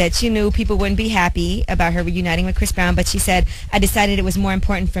said that she knew people wouldn't be happy about her reuniting with Chris Brown, but she said, I decided it was more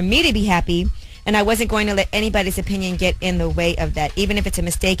important for me to be happy, and I wasn't going to let anybody's opinion get in the way of that. Even if it's a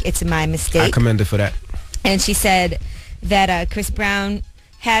mistake, it's my mistake. I commend her for that. And she said that Chris Brown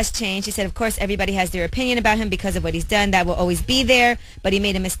has changed. She said, of course, everybody has their opinion about him because of what he's done. That will always be there. But he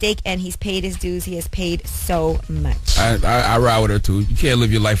made a mistake, and he's paid his dues. He has paid so much. I ride with her, too. You can't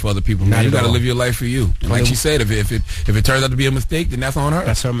live your life for other people, man. You got to live your life for you. And like she said, if it turns out to be a mistake, then that's on her.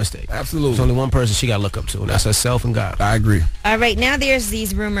 That's her mistake. Absolutely. There's only one person she got to look up to, and that's herself and God. I agree. All right, now there's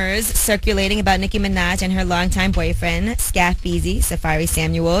these rumors circulating about Nicki Minaj and her longtime boyfriend, Scaff Beezy, Safari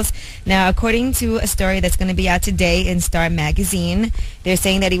Samuels. Now, according to a story that's going to be out today in Star Magazine, they're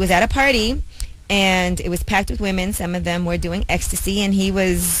saying that he was at a party and it was packed with women. Some of them were doing ecstasy, and he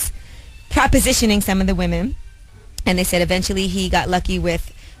was propositioning some of the women. And they said eventually he got lucky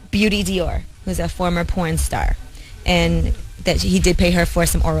with Beauty Dior, who's a former porn star, and that he did pay her for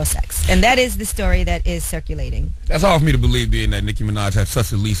some oral sex. And that is the story that is circulating. That's hard for me to believe, being that Nicki Minaj had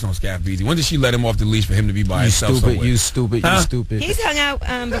such a leash on Scaff Beezy. When did she let him off the leash for him to be by himself somewhere? You stupid. He's hung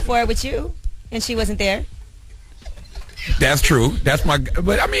out before with you, and she wasn't there. That's true. That's my.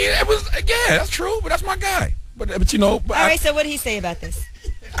 But I mean, it was that's true. But that's my guy. But you know. All right. So what did he say about this?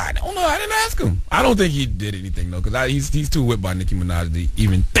 I don't know. I didn't ask him. I don't think he did anything though, because he's too whipped by Nicki Minaj to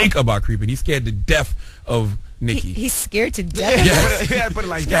even think about creeping. He's scared to death of Nicki. He's scared to death. Yes. You gotta put it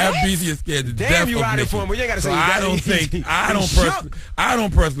like Scaff that. Beezy is scared to Damn, death you of riding Nicki. for him. Well, you ain't gotta say So that. I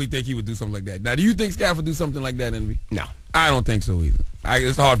don't personally think he would do something like that. Now, do you think Scaff would do something like that, Envy? No. I don't think so either.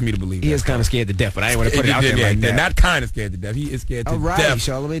 It's hard for me to believe. He is kind of scared to death, but I ain't want to put it out there like that. Not kind of scared to death. He is scared to All right, death.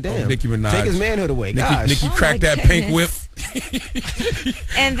 Charlamagne, damn. Of Nicki Minaj. Take his manhood away. Gosh. Nicki Oh cracked my that pink whip.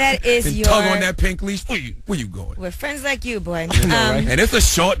 And that is and your... tug on that pink leash. Where you going? We're friends like you, boy. And it's a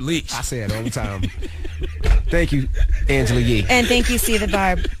short leash. I say it all the time. Thank you, Angela Yee. And thank you, See the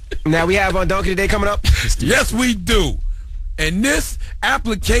Barb. Now we have on Donkey Today coming up. Yes, we do. And this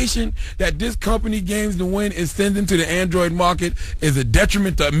application that this company Games to Win is sending to the Android market is a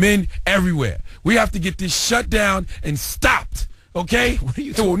detriment to men everywhere. We have to get this shut down and stopped. Okay?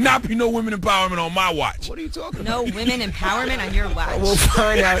 There will not be no women empowerment on my watch. What are you talking about? No women empowerment on your watch. We'll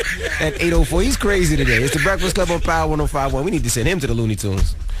find out at 8:04. He's crazy today. It's the Breakfast Club on Power 105.1. We need to send him to the Looney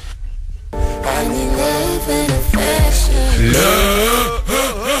Tunes.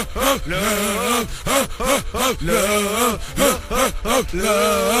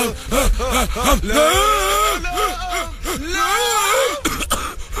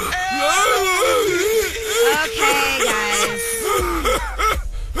 Okay, guys.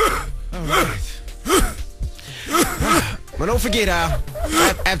 All right. But don't forget,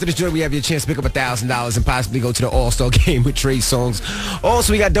 after the joint, we have your chance to pick up $1,000 and possibly go to the All-Star game with Trey Songz.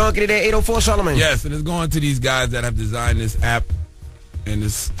 Also, we got Donkey today, 8:04, Charlamagne. Yes, and it's going to these guys that have designed this app, and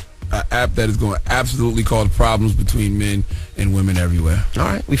this app that is going to absolutely cause problems between men and women everywhere. All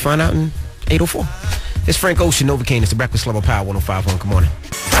right, we find out in 8:04. It's Frank Ocean, Novocaine. It's the Breakfast Club on Power 105.1. Good morning.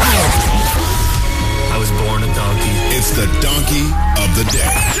 I was born a donkey. It's the donkey of the day.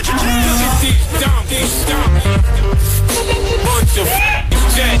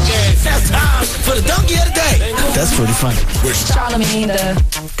 That's time for the donkey of the day. That's pretty funny. Charlamagne the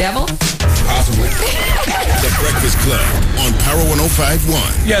devil? Possibly. The Breakfast Club on Power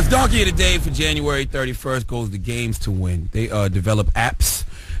 105.1. Yes, Donkey of the Day for January 31st goes to Games to Win. They develop apps,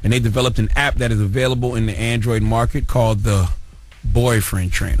 and they developed an app that is available in the Android market called the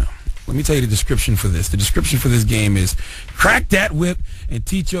Boyfriend Trainer. Let me tell you the description for this. The description for this game is crack that whip and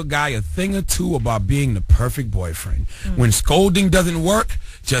teach your guy a thing or two about being the perfect boyfriend. When scolding doesn't work,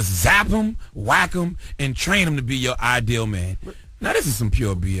 just zap him, whack him, and train him to be your ideal man. Now, this is some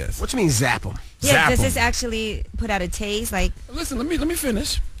pure BS. What you mean zap him? Yeah, Zap does 'em. this actually put out a taste? Like, listen, let me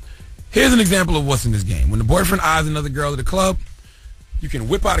finish. Here's an example of what's in this game. When the boyfriend eyes another girl at the club, you can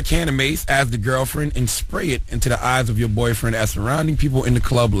whip out a can of mace as the girlfriend and spray it into the eyes of your boyfriend as surrounding people in the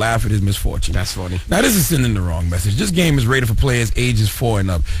club laugh at his misfortune. That's funny. Now, this is sending the wrong message. This game is rated for players ages 4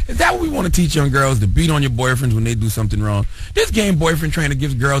 and up. Is that what we want to teach young girls, to beat on your boyfriends when they do something wrong? This game boyfriend trainer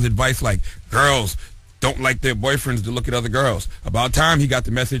gives girls advice like, girls don't like their boyfriends to look at other girls. About time he got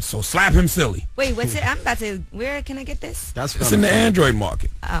the message, so slap him silly. wait, what's it? I'm about to. Where can I get this? It's in the Android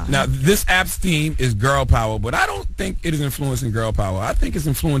market. Oh. Now, this app's theme is girl power, but I don't think it is influencing girl power. I think it's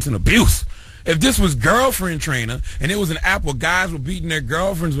influencing abuse. If this was Girlfriend Trainer and it was an app where guys were beating their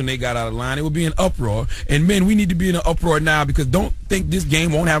girlfriends when they got out of line, it would be an uproar. And men, we need to be in an uproar now, because don't think this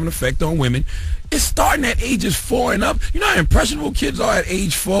game won't have an effect on women. It's starting at ages 4 and up. You know how impressionable kids are at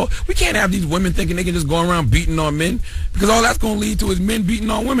age 4? We can't have these women thinking they can just go around beating on men, because all that's going to lead to is men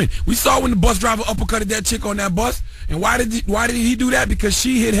beating on women. We saw when the bus driver uppercutted that chick on that bus. And why did he do that? Because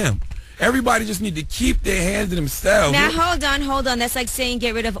she hit him. Everybody just need to keep their hands to themselves. Now, hold on. That's like saying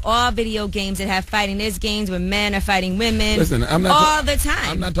get rid of all video games that have fighting. There's games where men are fighting women. Listen, I'm not all the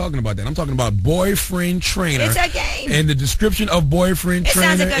time. I'm not talking about that. I'm talking about Boyfriend Trainer. It's a game. And the description of Boyfriend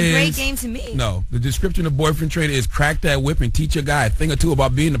Trainer is... It sounds like a great game to me. No, the description of Boyfriend Trainer is crack that whip and teach your guy a thing or two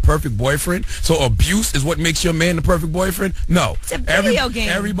about being the perfect boyfriend. So abuse is what makes your man the perfect boyfriend? No. It's a video game.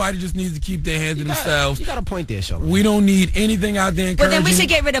 Everybody just needs to keep their hands to themselves. You got a point there, Charlotte. We don't need anything out there encouraging... Well, then we should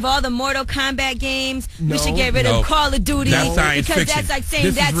get rid of all the Mortal Kombat games. No. We should get rid of Call of Duty. That's science because fiction. that's like saying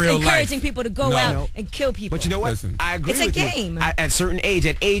This is that's real encouraging life. people to go out and kill people. But you know what? Listen. I agree It's a with you. game. At a certain age,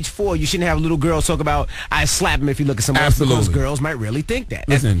 at age 4, you shouldn't have little girls talk about, I slap him if you look at somebody else, because Absolutely. girls might really think that.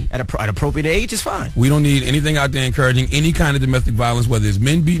 Listen. At an appropriate age, it's fine. We don't need anything out there encouraging any kind of domestic violence, whether it's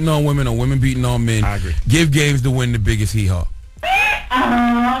men beating on women or women beating on men. I agree. Give games to win the biggest hee-haw.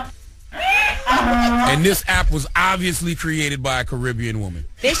 And this app was obviously created by a Caribbean woman.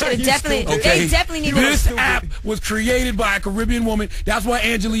 They should have definitely. Okay? They definitely need This to. app was created by a Caribbean woman. That's why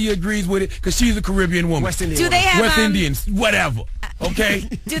Angelia agrees with it, because she's a Caribbean woman. West Indian Do they have West Indians, whatever. Okay?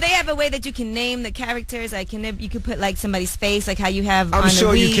 Do they have a way that you can name the characters? Like, you could put like somebody's face, like how you have I'm on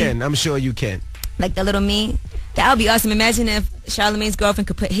sure the you Wii, can. I'm sure you can. like the little me. That would be awesome. Imagine if Charlamagne's girlfriend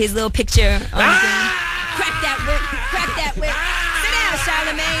could put his little picture on the thing. Crack that whip. Crack that whip. Sit down,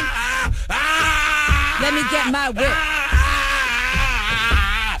 Charlamagne. Let me get my whip.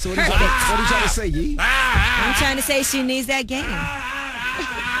 So what are you trying to say, Yee? I'm trying to say she needs that game.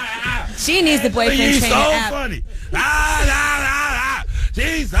 She needs the boyfriend She's trainer so app. funny.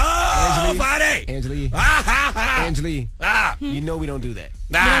 She's so funny. Angela, you know we don't do that.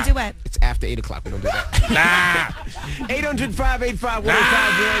 You don't do what? It's after 8 o'clock. We don't do that.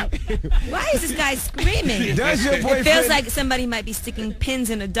 800-585-1051. Why is this guy screaming? Does your It boyfriend... feels like somebody might be sticking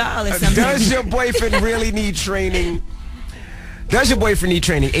pins in a doll or something. Does your boyfriend really need training? Does your boyfriend need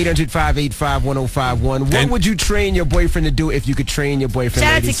training? 800-585-1051. What would you train your boyfriend to do if you could train your boyfriend,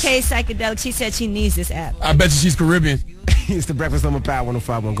 Shout out to ladies? K Psychedelic. She said she needs this app. I bet you she's Caribbean. It's the Breakfast Number Power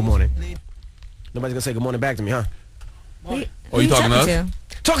 105.1. Good morning. Nobody's going to say good morning back to me, huh? Oh, you talking to us?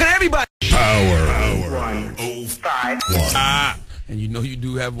 Talking to everybody. Power 105.1. And you know you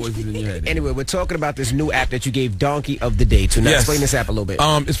do have voices in your head. Anyway, we're talking about this new app that you gave Donkey of the Day to. Now, explain this app a little bit.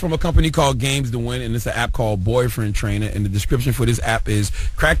 It's from a company called Games to Win, and it's an app called Boyfriend Trainer. And the description for this app is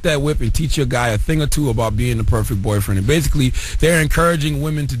crack that whip and teach your guy a thing or two about being the perfect boyfriend. And basically, they're encouraging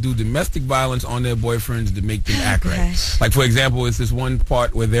women to do domestic violence on their boyfriends to make them act right. Like, for example, it's this one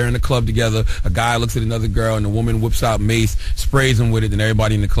part where they're in the club together. A guy looks at another girl, and the woman whips out mace, sprays him with it, and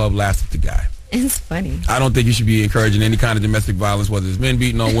everybody in the club laughs at the guy. It's funny. I don't think you should be encouraging any kind of domestic violence, whether it's men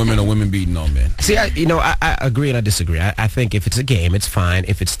beating on women or women beating on men. See, I agree and I disagree. I think if it's a game, it's fine.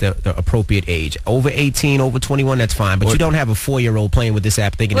 If it's the appropriate age. Over 18, over 21, that's fine. But you don't have a 4-year-old playing with this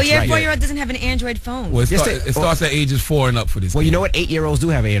app thinking Well, it's your right. 4-year-old doesn't have an Android phone. Well, it starts at ages 4 and up for this. Well, you know what? 8-year-olds do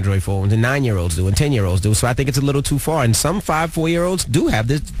have Android phones, and 9-year-olds do, and 10-year-olds do. So I think it's a little too far. And some 4-year-olds do have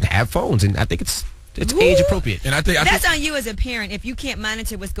phones, and I think it's age appropriate. And I think that's on you as a parent. If you can't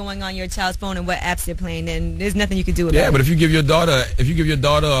monitor what's going on your child's phone and what apps they're playing, then there's nothing you can do about it. Yeah, but if you give your daughter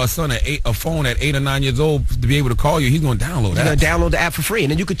or son a phone at 8 or 9 years old to be able to call you, he's going to download that. He's going to download the app for free,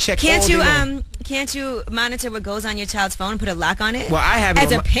 and then you could check. Can't all you day long. Can't you monitor what goes on your child's phone and put a lock on it? Well, I have it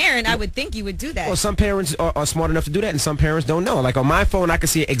As on a parent, I would think you would do that. Well, some parents are smart enough to do that, and some parents don't know. Like on my phone, I can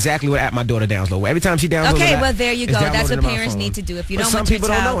see exactly what app my daughter downloads. Every time she downloads Okay, an app, well, there you it's go. That's downloaded what in my parents phone. need to do. If you But don't some want your people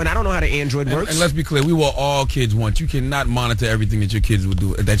don't child... know, and I don't know how the Android works. And let's be clear, we will all kids want. You cannot monitor everything that your kids would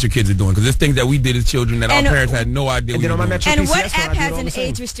do, that your kids are doing, because there's things that we did as children that our parents had no idea. And then on my Metro And PCS what phone, app I do it has all an the same.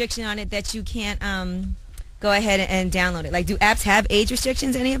 age restriction on it that you can't go ahead and download it? Like, do apps have age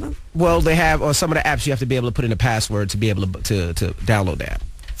restrictions, any of them? Well, they have, or some of the apps you have to be able to put in a password to be able to download the app.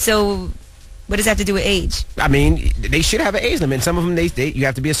 So, what does that have to do with age? I mean, they should have an age limit. Some of them, you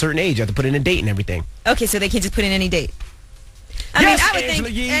have to be a certain age. You have to put in a date and everything. Okay, so they can't just put in any date. I Yes, mean, I would Angela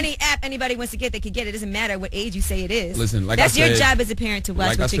think Yee. any app anybody wants to get, they could get it. It doesn't matter what age you say it is. Listen, like that's I said, your job as a parent to watch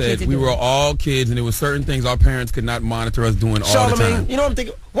like I what your said, kids are we doing. were all kids, and there were certain things our parents could not monitor us doing all the time. You know what I'm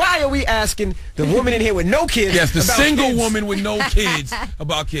thinking? Why are we asking the woman in here with no kids? Yes, the about single kids? woman with no kids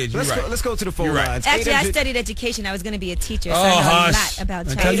about kids. You're right. Let's go to the phone You're right. lines. Actually, I 800 studied education. I was going to be a teacher, so Oh, I know a hush. lot about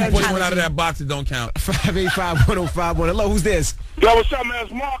Until child you push one out of psychology. that box, it don't count. 585-1051. Hello, who's this? Yo, what's up, man?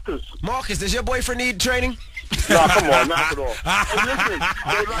 It's Marcus. Marcus, does your boyfriend need training? Nah, come on, knock it off. Hey, listen,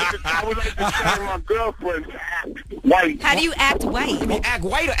 I would like to tell my girlfriend to act white. How do you act white? You mean act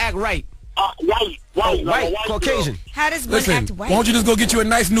white or act right? White. White, white Caucasian. How does one Listen, act white? why don't you just go get you a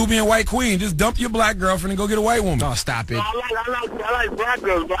nice Nubian white queen? Just dump your black girlfriend and go get a white woman. Oh, stop it. I like black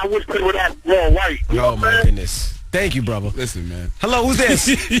girls, but I wish they would act real white. Oh, my goodness. Thank you, brother. Listen, man. Hello, who's this?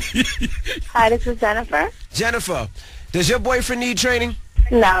 Hi, this is Jennifer. Jennifer, does your boyfriend need training?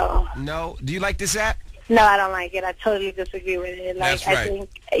 No. No. Do you like this app? No, I don't like it. I totally disagree with it. Like, That's right. I think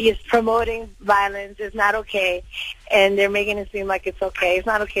it's promoting violence. It's not okay. And they're making it seem like it's okay. It's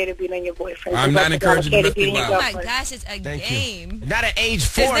not okay to beat on your boyfriend. I'm It's not also encouraging okay to domestic beat on your violence. Oh my girlfriend. gosh, it's a game. Not at age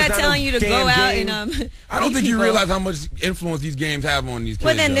 4. It's not no telling you to go damn out game. and I don't beat think you people. realize how much influence these games have on these kids.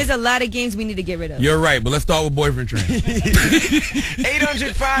 Well, then though. there's a lot of games we need to get rid of. You're right, but let's start with boyfriend training.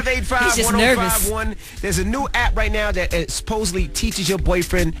 800-585-1051. There's a new app right now that supposedly teaches your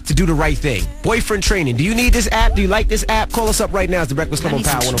boyfriend to do the right thing. Boyfriend training. Do you need this app? Do you like this app? Call us up right now. It's The Breakfast Club on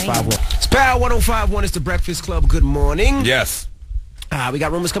Power 105.1. It's Power 105.1. It's The Breakfast Club. Good morning. Yes. We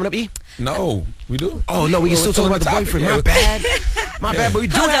got rumors coming up, E? No, we do. Oh, no, we can still talk about the boyfriend. My bad. My bad, but we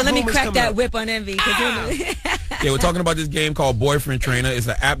do Hold have on, let me rumors crack coming that up. whip on Envy. Yeah, we're talking about this game called Boyfriend Trainer. It's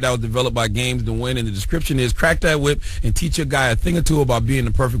an app that was developed by Games to Win, and the description is crack that whip and teach your guy a thing or two about being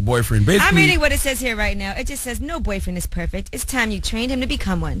the perfect boyfriend. Basically, I'm reading what it says here right now. It just says, no boyfriend is perfect. It's time you trained him to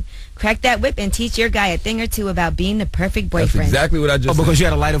become one. Crack that whip and teach your guy a thing or two about being the perfect that's boyfriend. exactly what I just said. Because you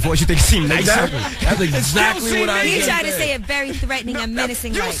had a lighter voice, you think it seemed nicer. Exactly. That's exactly what I You just tried to said. say it very threatening and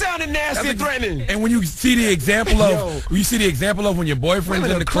menacing. You like. sounded nasty and threatening. And when you see the example of when your boyfriend's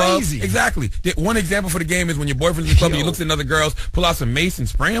Women in are the club, crazy. exactly. One example for the game is when your boyfriend's in the club and he looks at other girls, pull out some mace and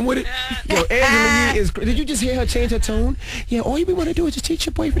spray him with it. Yo, Angela Yee is. Did you just hear her change her tone? Yeah, all you want to do is just teach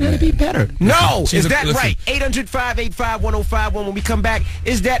your boyfriend how to be better. No, She's is that listen. right? 800-585-1051. When we come back,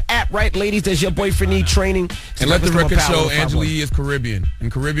 is that app right, ladies? Does your boyfriend need training? And let the record show Angela 105.1. Yee is Caribbean,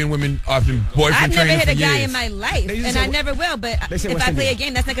 and Caribbean women often boyfriend I've never training hit for a guy years. in my life, They just and say I never will. But they say if West I play a Indian.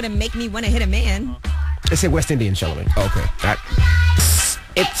 game, that's not going to make me want to hit a man. They say West Indian, Charlamagne. Okay.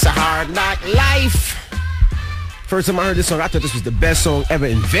 It's a hard knock life. First time I heard this song, I thought this was the best song ever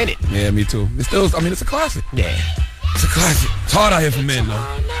invented. Yeah, me too. It's still, it's a classic. Yeah. It's a classic. It's hard out here for men,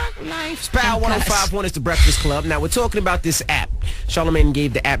 though. Spal 105.1 is the Breakfast Club. Now, we're talking about this app. Charlamagne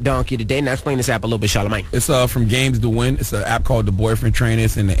gave the app donkey today. Now, explain this app a little bit, Charlamagne. It's from Games to Win. It's an app called The Boyfriend Trainer.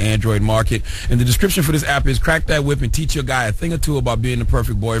 It's in the Android market. And the description for this app is crack that whip and teach your guy a thing or two about being the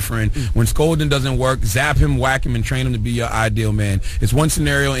perfect boyfriend. When scolding doesn't work, zap him, whack him, and train him to be your ideal man. It's one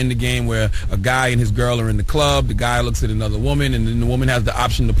scenario in the game where a guy and his girl are in the club. The guy looks at another woman, and then the woman has the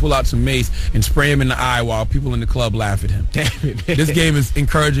option to pull out some mace and spray him in the eye while people in the club laugh at him. This game is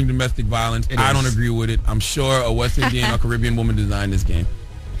encouraging domestic violence. I don't agree with it. I'm sure a West Indian or Caribbean woman designed this game.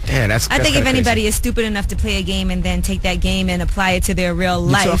 Yeah, that's I think if kinda anybody crazy. is stupid enough to play a game and then take that game and apply it to their real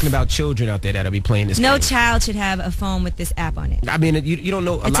You're life, talking about children out there that'll be playing this no game. child should have a phone with this app on it. I mean, you don't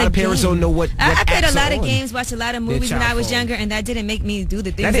know. A It's lot of parents game. don't know what I played a apps lot are of on. games, watched a lot of Their movies when child I was phone. younger, and that didn't make me do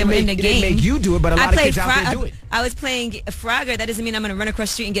the That things that didn't were in make- the it didn't game. make you do it, but a lot I of played kids out there do it. I was playing Frogger. That doesn't mean I'm going to run across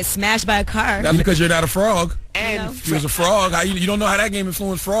the street and get smashed by a car. That's because you're not a frog. And if you was a frog, you don't know how that game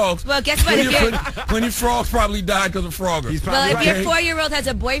influenced frogs. Well, guess what? If you're, Plenty of frogs probably died because of Frogger. well, if your 4-year-old has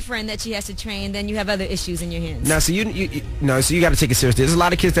a boyfriend that she has to train, then you have other issues in your hands. Now, so you got to take it seriously. There's a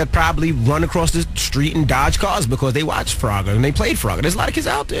lot of kids that probably run across the street and dodge cars because they watch Frogger and they played Frogger. There's a lot of kids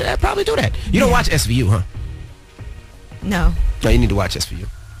out there that probably do that. You don't watch SVU, huh? No. No, you need to watch SVU.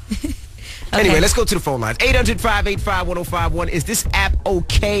 Anyway, let's go to the phone lines. 800-585-1051. Is this app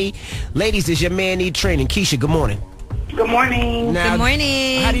okay? Ladies, does your man need training? Keisha, good morning. Good morning. Now, Good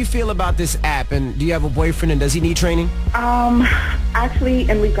morning. How do you feel about this app? And do you have a boyfriend, and does he need training? Actually,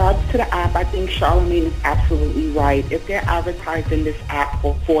 in regards to the app, I think Charlamagne is absolutely right. If they're advertising this app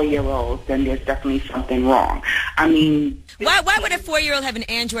for 4-year-olds, then there's definitely something wrong. I mean, why would a 4-year-old have an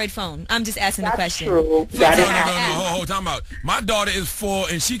Android phone? I'm just asking the question. True. No, time out. My daughter is 4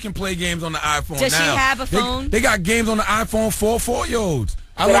 and she can play games on the iPhone. Does she have a phone? They got games on the iPhone for 4-year-olds.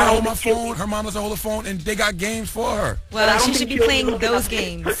 I let her hold my phone. Her mom lets her hold the phone, and they got games for her. Well, she should be playing those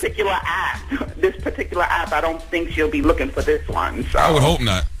games. This particular app, I don't think she'll be looking for this one. So. I would hope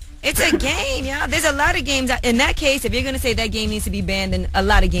not. It's a game, y'all. There's a lot of games. In that case, if you're going to say that game needs to be banned, then a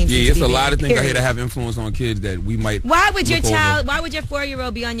lot of games need to be banned. Yeah, it's a lot of things out here period. that have influence on kids that we might Why would your look child, over. why would your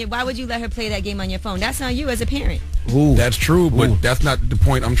 4-year-old be on your, why would you let her play that game on your phone? That's on you as a parent. Ooh. That's true, but that's not the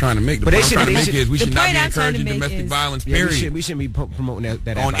point I'm trying to make. The point I'm trying to make is we should not be encouraging domestic violence, period. We shouldn't be promoting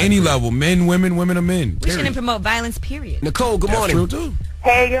that on any level. Men, women, women are men. We shouldn't promote violence, period. Nicole, good morning. That's true, too.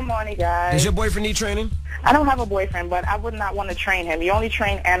 Hey, good morning, guys. Does your boyfriend need training? I don't have a boyfriend, but I would not want to train him. You only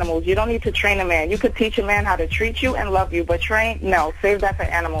train animals. You don't need to train a man. You could teach a man how to treat you and love you, but no, save that for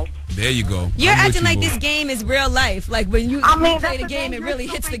animals. There you go. You're acting like this game is real life. Like when you play the game, it really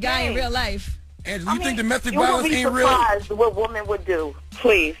hits the guy in real life. Angela, you think domestic You violence would be ain't real? surprised what women would do.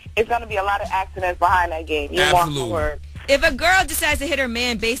 Please. It's going to be a lot of accidents behind that game. You want the word. If a girl decides to hit her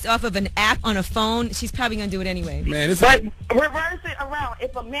man based off of an app on a phone, she's probably going to do it anyway. Man, but reverse it around.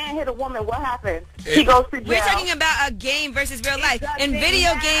 If a man hit a woman, what happens? He goes to jail. We're talking about a game versus real life. In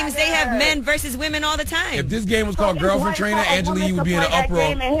video games, they have men versus women all the time. If this game was called Girlfriend Trainer, Angela, you would be in an uproar.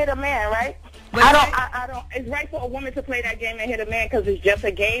 Game and hit a man, right? I don't. It's right for a woman to play that game and hit a man because it's just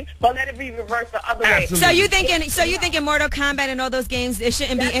a game. But let it be reversed the other way. So you thinking Mortal Kombat and all those games, there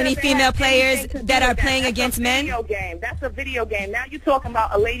shouldn't be any female players that are playing against men? Video game. That's a video game. Now you're talking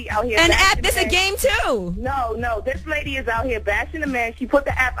about a lady out here. An app. That's a game too. No. This lady is out here bashing the man. She put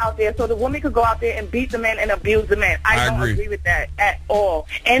the app out there so the woman could go out there and beat the man and abuse the man. I don't agree with that at all.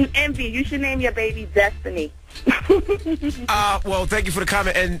 And Envy, you should name your baby Destiny. Well, thank you for the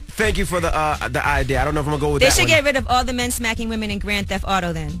comment and thank you for the idea. I don't know if I'm gonna go with that. They should get rid of all the men smacking women in Grand Theft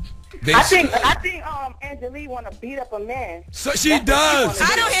Auto then. I think Angelique want to beat up a man. So she does.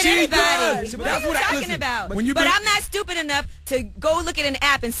 I don't hit anybody. Does. What are you talking about? But I'm not stupid enough to go look at an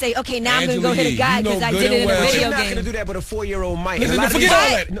app and say, okay, now I'm going to go hit a guy because I did it in a video You're not game. going to do that, but a 4-year-old might. Listen, forget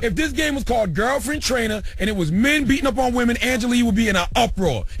all that. If this game was called Girlfriend Trainer and it was men beating up on women, Angelique would be in an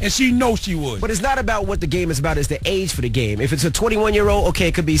uproar, and she knows she would. But it's not about what the game is about. It's the age for the game. If it's a 21-year-old, okay,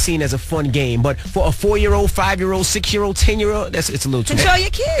 it could be seen as a fun game. But for a 4-year-old, 5-year-old, 6-year-old, 10-year-old, it's a little too much. Control your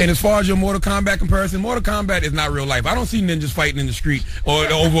kids. And as far as your Mortal Kombat comparison, Mortal Kombat is not real life. I don't see ninjas fighting in the street or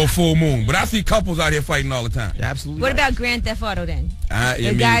over a full moon, but I see couples out here fighting all the time. Yeah, absolutely. What about Grand Theft Auto then?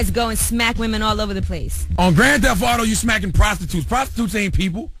 The guys go and smack women all over the place. On Grand Theft Auto, you smacking prostitutes. Prostitutes ain't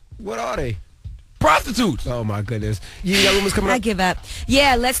people. What are they? Prostitutes. Oh, my goodness. You got rumors coming up? I give up.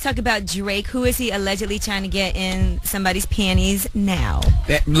 Yeah, let's talk about Drake. Who is he allegedly trying to get in somebody's panties now?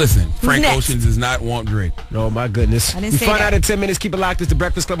 Listen, Frank Ocean does not want Drake. Oh, my goodness. I didn't we say find that. out in 10 minutes. Keep it locked. It's the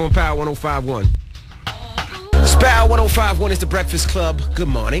Breakfast Club on Power 105.1. Power 105.1 is the Breakfast Club. Good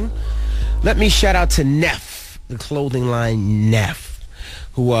morning. Let me shout out to Neff, the clothing line Neff,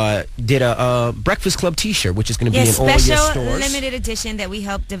 who did a Breakfast Club t-shirt, which is going to be in all your special stores. limited edition that we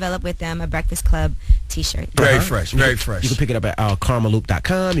helped develop with them, a Breakfast Club t-shirt. Very fresh, very fresh. You can pick it up at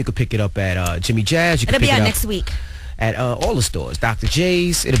karmaloop.com. You can pick it up at Jimmy Jazz. You can It'll be pick out it up next week. At all the stores. Dr.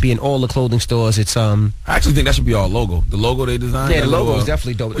 J's. It'll be in all the clothing stores. It's I actually think that should be our logo. The logo they designed. Yeah, the logo is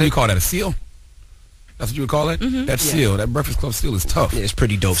definitely dope. What do you call that? A seal? That's what you would call it? Mm-hmm. That seal, that Breakfast Club seal is tough. Yeah, it's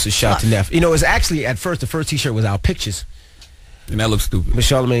pretty dope. So shout out to Neff. You know, it's actually at first the first t-shirt was our pictures. And that looks stupid. But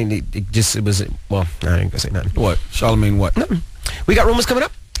Charlamagne, it was, well, I ain't gonna say nothing. What? Charlamagne what? Nothing. We got rumors coming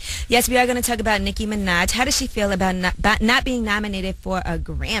up? Yes, we are going to talk about Nicki Minaj. How does she feel about not being nominated for a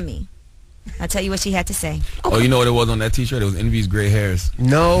Grammy? I'll tell you what she had to say. Oh, you know what it was on that t-shirt? It was Envy's gray hairs.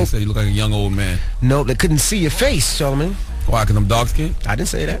 No. They said you look like a young old man. No, they couldn't see your face, Charlamagne. Why? Because I'm dark skinned? I didn't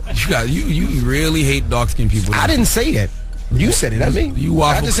say that. You really hate dark skinned people. I didn't say that. You said it, not me.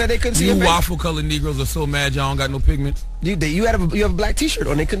 I just said they couldn't see your face. You waffle colored Negroes are so mad y'all don't got no pigments. You have a black t-shirt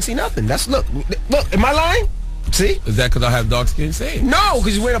on, they couldn't see nothing. Look, am I lying? See? Is that because I have dark skin? Say it. No,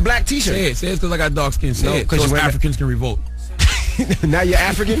 because you're wearing a black t-shirt. Say it's because I got dark skin. Say it. Because Africans can revolt. Now you're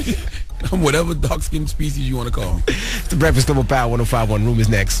African? Whatever dark skin species you want to call me. It's the Breakfast Club of Power 105.1. Room is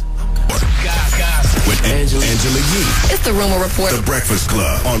next. With Angela Yee. It's the Rumor Report. The Breakfast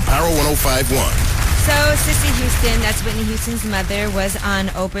Club on Power 105.1. So, Cissy Houston, that's Whitney Houston's mother, was on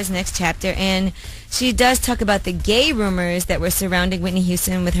Oprah's Next Chapter, and she does talk about the gay rumors that were surrounding Whitney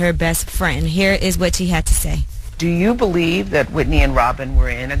Houston with her best friend. Here is what she had to say. Do you believe that Whitney and Robin were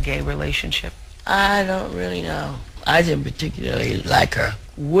in a gay relationship? I don't really know. I didn't particularly like her.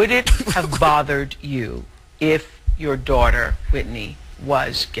 Would it have bothered you if your daughter, Whitney,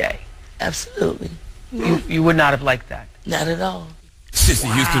 was gay? Absolutely. You would not have liked that? Not at all.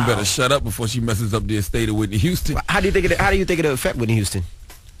 Sissy Houston better shut up before she messes up the estate of Whitney Houston. How do you think it'll affect Whitney Houston?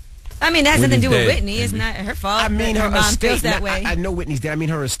 I mean, that has nothing to do with dead. Whitney. It's not her fault. I mean, her mom estate. feels that way. I know Whitney's dead. I mean,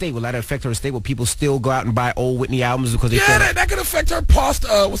 her estate. Will that affect her estate? Will people still go out and buy old Whitney albums because they feel like that could affect her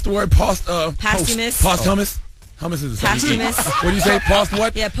what's the word? Posthumous. Posthumous? Hummus is a Posthumous. What do you say? Post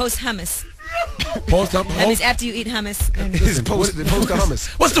what? Yeah, post-hummus. Post-hummus? That means after you eat hummus. It's post the hummus.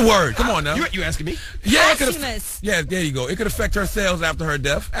 What's the word? Come on now. You asking me? Yeah, Posthumous. yeah, there you go. It could affect her sales after her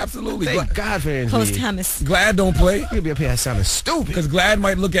death. Absolutely. Thank God for Angie. Post-hummus. Glad don't play. You'll be up here sounding stupid. Because Glad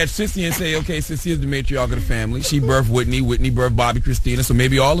might look at Sissy and say, okay, Sissy is the matriarch of the family. She birthed Whitney. Whitney birthed Bobby Christina. So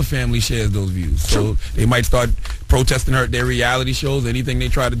maybe all the family shares those views. So they might start protesting her at their reality shows, anything they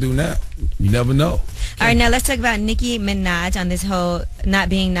try to do now. You never know. All right, now let's talk about Nicki Minaj on this whole not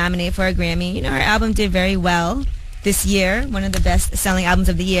being nominated for a Grammy. You know, her album did very well this year, one of the best-selling albums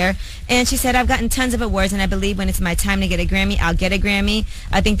of the year. And she said, I've gotten tons of awards, and I believe when it's my time to get a Grammy, I'll get a Grammy.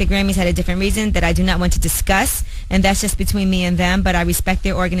 I think the Grammys had a different reason that I do not want to discuss, and that's just between me and them, but I respect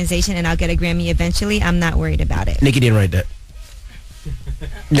their organization, and I'll get a Grammy eventually. I'm not worried about it. Nicki didn't write that.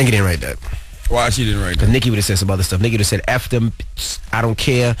 Nicki didn't write that. Why she didn't write that? Because Nicki would have said some other stuff. Nicki would have said, F them, I don't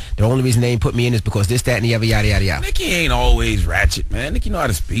care. The only reason they ain't put me in is because this, that, and the other, yada, yada, yada. Nicki ain't always ratchet, man. Nicki know how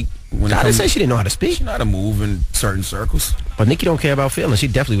to speak. I didn't say she didn't know how to speak. She know how to move in certain circles. But Nicki don't care about feelings. She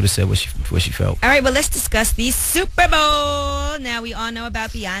definitely would have said what she felt. All right, well, let's discuss the Super Bowl. Now, we all know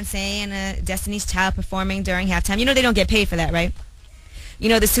about Beyonce and Destiny's Child performing during halftime. You know they don't get paid for that, right? You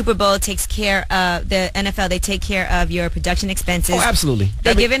know, the Super Bowl takes care of, the NFL, they take care of your production expenses. Oh, absolutely.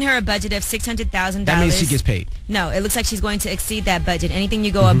 They're giving her a budget of $600,000. That means she gets paid. No, it looks like she's going to exceed that budget. Anything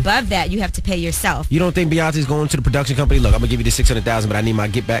you go above that, you have to pay yourself. You don't think Beyonce's going to the production company, look, I'm going to give you the $600,000, but I need my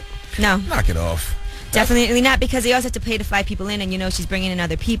get back? No. Knock it off. Definitely not, because they also have to pay to fly people in, and you know she's bringing in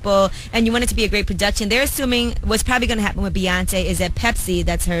other people, and you want it to be a great production. They're assuming what's probably going to happen with Beyonce is that Pepsi,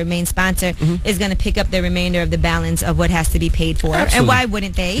 that's her main sponsor, is going to pick up the remainder of the balance of what has to be paid for. Absolutely. And why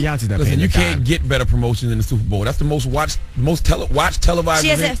wouldn't they? Beyonce's not Listen, paying you the can't dime. get better promotion than the Super Bowl. That's the most watched televised She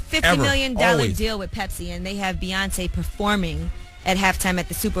has a event $50 ever. million Always. deal with Pepsi, and they have Beyonce performing at halftime at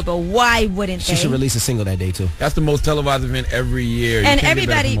the Super Bowl. Why wouldn't She they? should release a single that day, too. That's the most televised event every year. You And can't get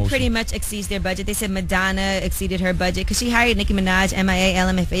better everybody promotion. pretty much exceeds their budget. They said Madonna exceeded her budget because she hired Nicki Minaj, MIA,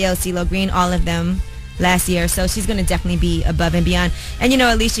 LMFAO, CeeLo Green, all of them last year. So she's going to definitely be above and beyond. And, you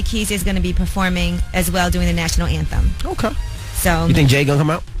know, Alicia Keys is going to be performing as well, doing the national anthem. Okay. So You think Jay gonna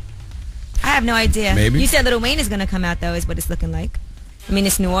come out? I have no idea. Maybe. You said Lil Wayne is going to come out, though, is what it's looking like. I mean,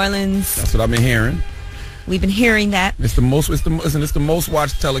 it's New Orleans. That's what I've been hearing. We've been hearing that. It's the most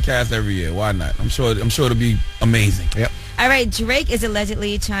watched telecast every year. Why not? I'm sure it'll be amazing. Yep. All right, Drake is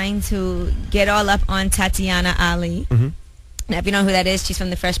allegedly trying to get all up on Tatiana Ali. Now, if you know who that is, she's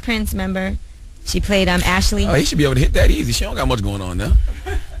from The Fresh Prince, remember? She played Ashley. Oh, he should be able to hit that easy. She don't got much going on now.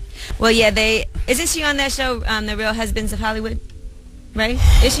 Well, yeah, isn't she on that show, The Real Husbands of Hollywood? Right?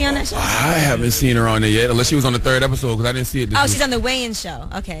 Is she on that show? I haven't seen her on there yet, unless she was on the third episode, because I didn't see it this Oh, week. she's on the Weigh-In show.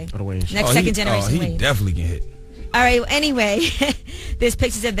 Okay. Oh, the Weigh-In show. Next second generation he Weigh-In. definitely can hit. All right, well, anyway, there's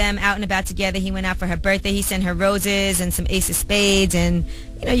pictures of them out and about together. He went out for her birthday. He sent her roses and some ace of spades, and,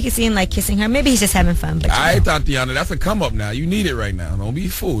 you know, you can see him, like, kissing her. Maybe he's just having fun. But Tatiana, that's a come up now. You need it right now. Don't be a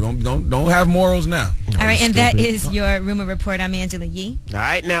fool. Don't have morals now. all right, and that is your rumor report. I'm Angela Yee. All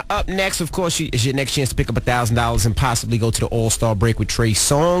right, now up next, of course, is your next chance to pick up $1,000 and possibly go to the All-Star break with Trey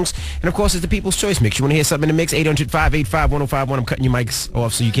Songz. And, of course, it's the People's Choice Mix. You want to hear something in the mix? 800-585-1051. I'm cutting your mics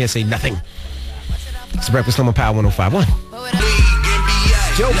off so you can't say nothing. It's the Breakfast Club on Power 105.1.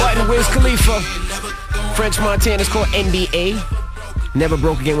 Joe Budden, Wiz Khalifa. French Montana's called NBA. Never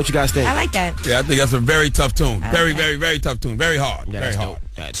Broke Again. What you guys think? I like that. Yeah, I think that's a very tough tune. I Very, like that. very, very tough tune. Very hard. Yeah, very that's hard. dope.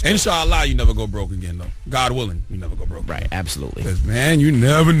 That's dope. Inshallah, you never go broke again, though. God willing, you never go broke. Right, absolutely. Because, man, you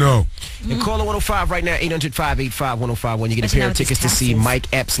never know. And caller 105 right now, 800-585-1051. You get a But you pair know of what tickets to this see counts is.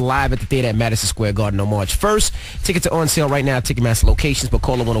 Mike Epps live at the theater at Madison Square Garden on March 1st. Tickets are on sale right now at Ticketmaster locations, but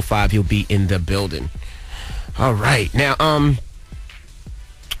caller 105, he'll be in the building. All right. Now,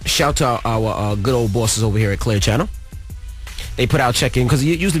 shout to our good old bosses over here at Clear Channel. They put out check-in, because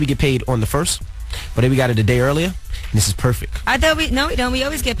usually we get paid on the 1st, but then we got it a day earlier. this is perfect. I thought we don't. We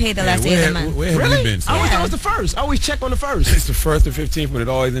always get paid the last day of the month. Where have you been? I always thought it was the first. I always check on the first. It's the 1st or 15th, but it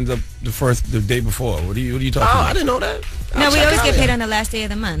always ends up the day before. What are you talking about? I didn't know that. No, we always get paid on the last day of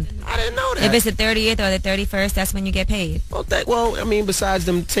the month. I didn't know that. If it's the 30th or the 31st, that's when you get paid. Well, I mean, besides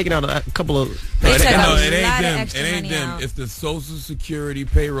them taking out a couple of... No, it ain't them. It's the Social Security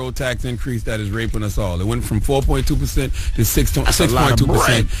payroll tax increase that is raping us all. It went from 4.2% to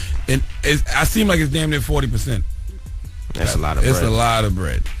 6.2%. And I seem like it's damn near 40%. That's a lot of bread. It's a lot of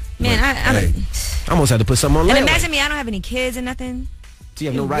bread. Man, I almost had to put something on And layaway. imagine me, I don't have any kids or nothing. So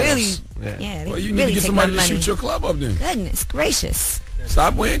you have no write-ups. Yeah, well, you need to get somebody to shoot your club up then. Goodness gracious.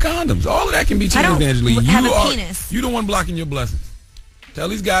 Stop wearing condoms. All of that can be changed, Angela. I don't have a penis. You the one blocking your blessings. Tell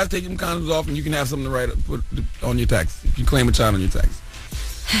these guys take them condoms off and you can have something to put on your tax. You can claim a child on your tax.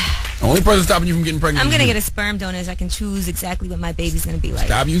 The only person stopping you from getting pregnant I'm going to get a sperm donor so I can choose exactly what my baby's going to be like.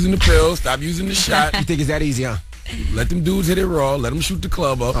 Stop using the pills. Stop using the shot. You think it's that easy, huh? Let them dudes hit it raw. Let them shoot the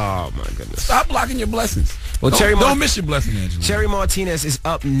club up. Oh, my goodness. Stop blocking your blessings. Well, don't miss your blessing, Angela. Cherry Martinez is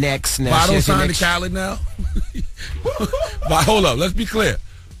up next. Votto signed to Khaled now? Hold up. Let's be clear.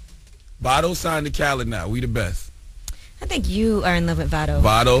 Votto signed to Khaled now. We the best. I think you are in love with Votto.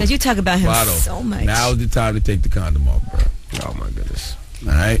 Votto. Because you talk about him so much. Now's the time to take the condom off, bro. Oh, my goodness.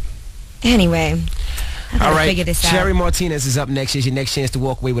 All right. Anyway. All right, figure this out. Cherry Martinez is up next. Here's your next chance to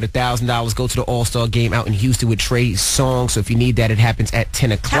walk away with $1,000. Go to the All-Star game out in Houston with Trey Songz. So if you need that, it happens at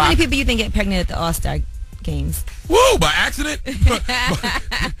 10 o'clock. How many people you think get pregnant at the All-Star games? Woo, by accident?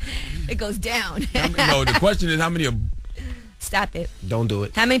 It goes down. No, the question is how many are... Stop it. Don't do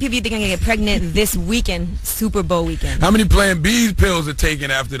it. How many people you think are going to get pregnant this weekend, Super Bowl weekend? How many Plan B's pills are taken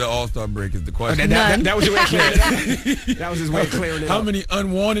after the All-Star break is the question. That was your way of clearing it up. That was his way of clearing it up. How many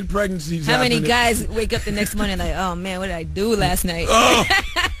unwanted pregnancies How many guys wake up the next morning like, oh, man, what did I do last night? Oh,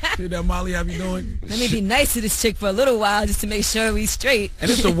 see that, Molly, how you doing? Let me be nice to this chick for a little while just to make sure we straight.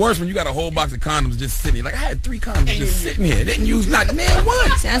 And it's the worst when you got a whole box of condoms just sitting here. Like, I had 3 condoms just sitting here. Didn't use not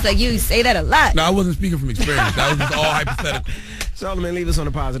one. Sounds like you say that a lot. No, I wasn't speaking from experience. That was just all hypothetical. Solomon, leave us on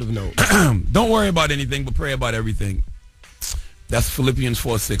a positive note. Don't worry about anything, but pray about everything. That's Philippians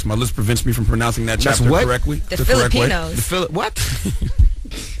 4:6. My list prevents me from pronouncing that chapter correctly. The Filipinos. What?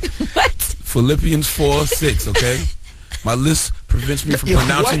 What? Philippians 4:6, okay? My list prevents me from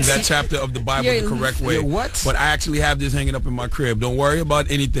pronouncing that chapter of the Bible the correct way. But I actually have this hanging up in my crib. Don't worry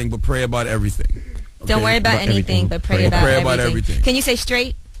about anything, but pray about everything. Okay? Don't worry about anything, but pray about everything. Can you say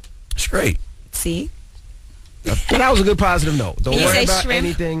straight? Straight. See? That was a good positive note. Don't worry about shrimp?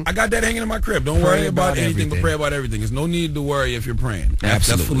 anything. I got that hanging in my crib. Don't worry about anything, but pray about everything. There's no need to worry if you're praying.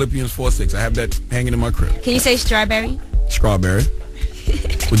 That's Philippians 4:6. I have that hanging in my crib. Can you say strawberry? Strawberry.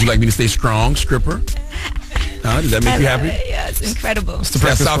 Would you like me to say strong, stripper? Does that make you happy? Yeah, it's incredible. It's the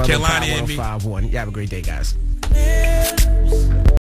Breakfast South Club Carolina on in me. 1051. You have a great day, guys.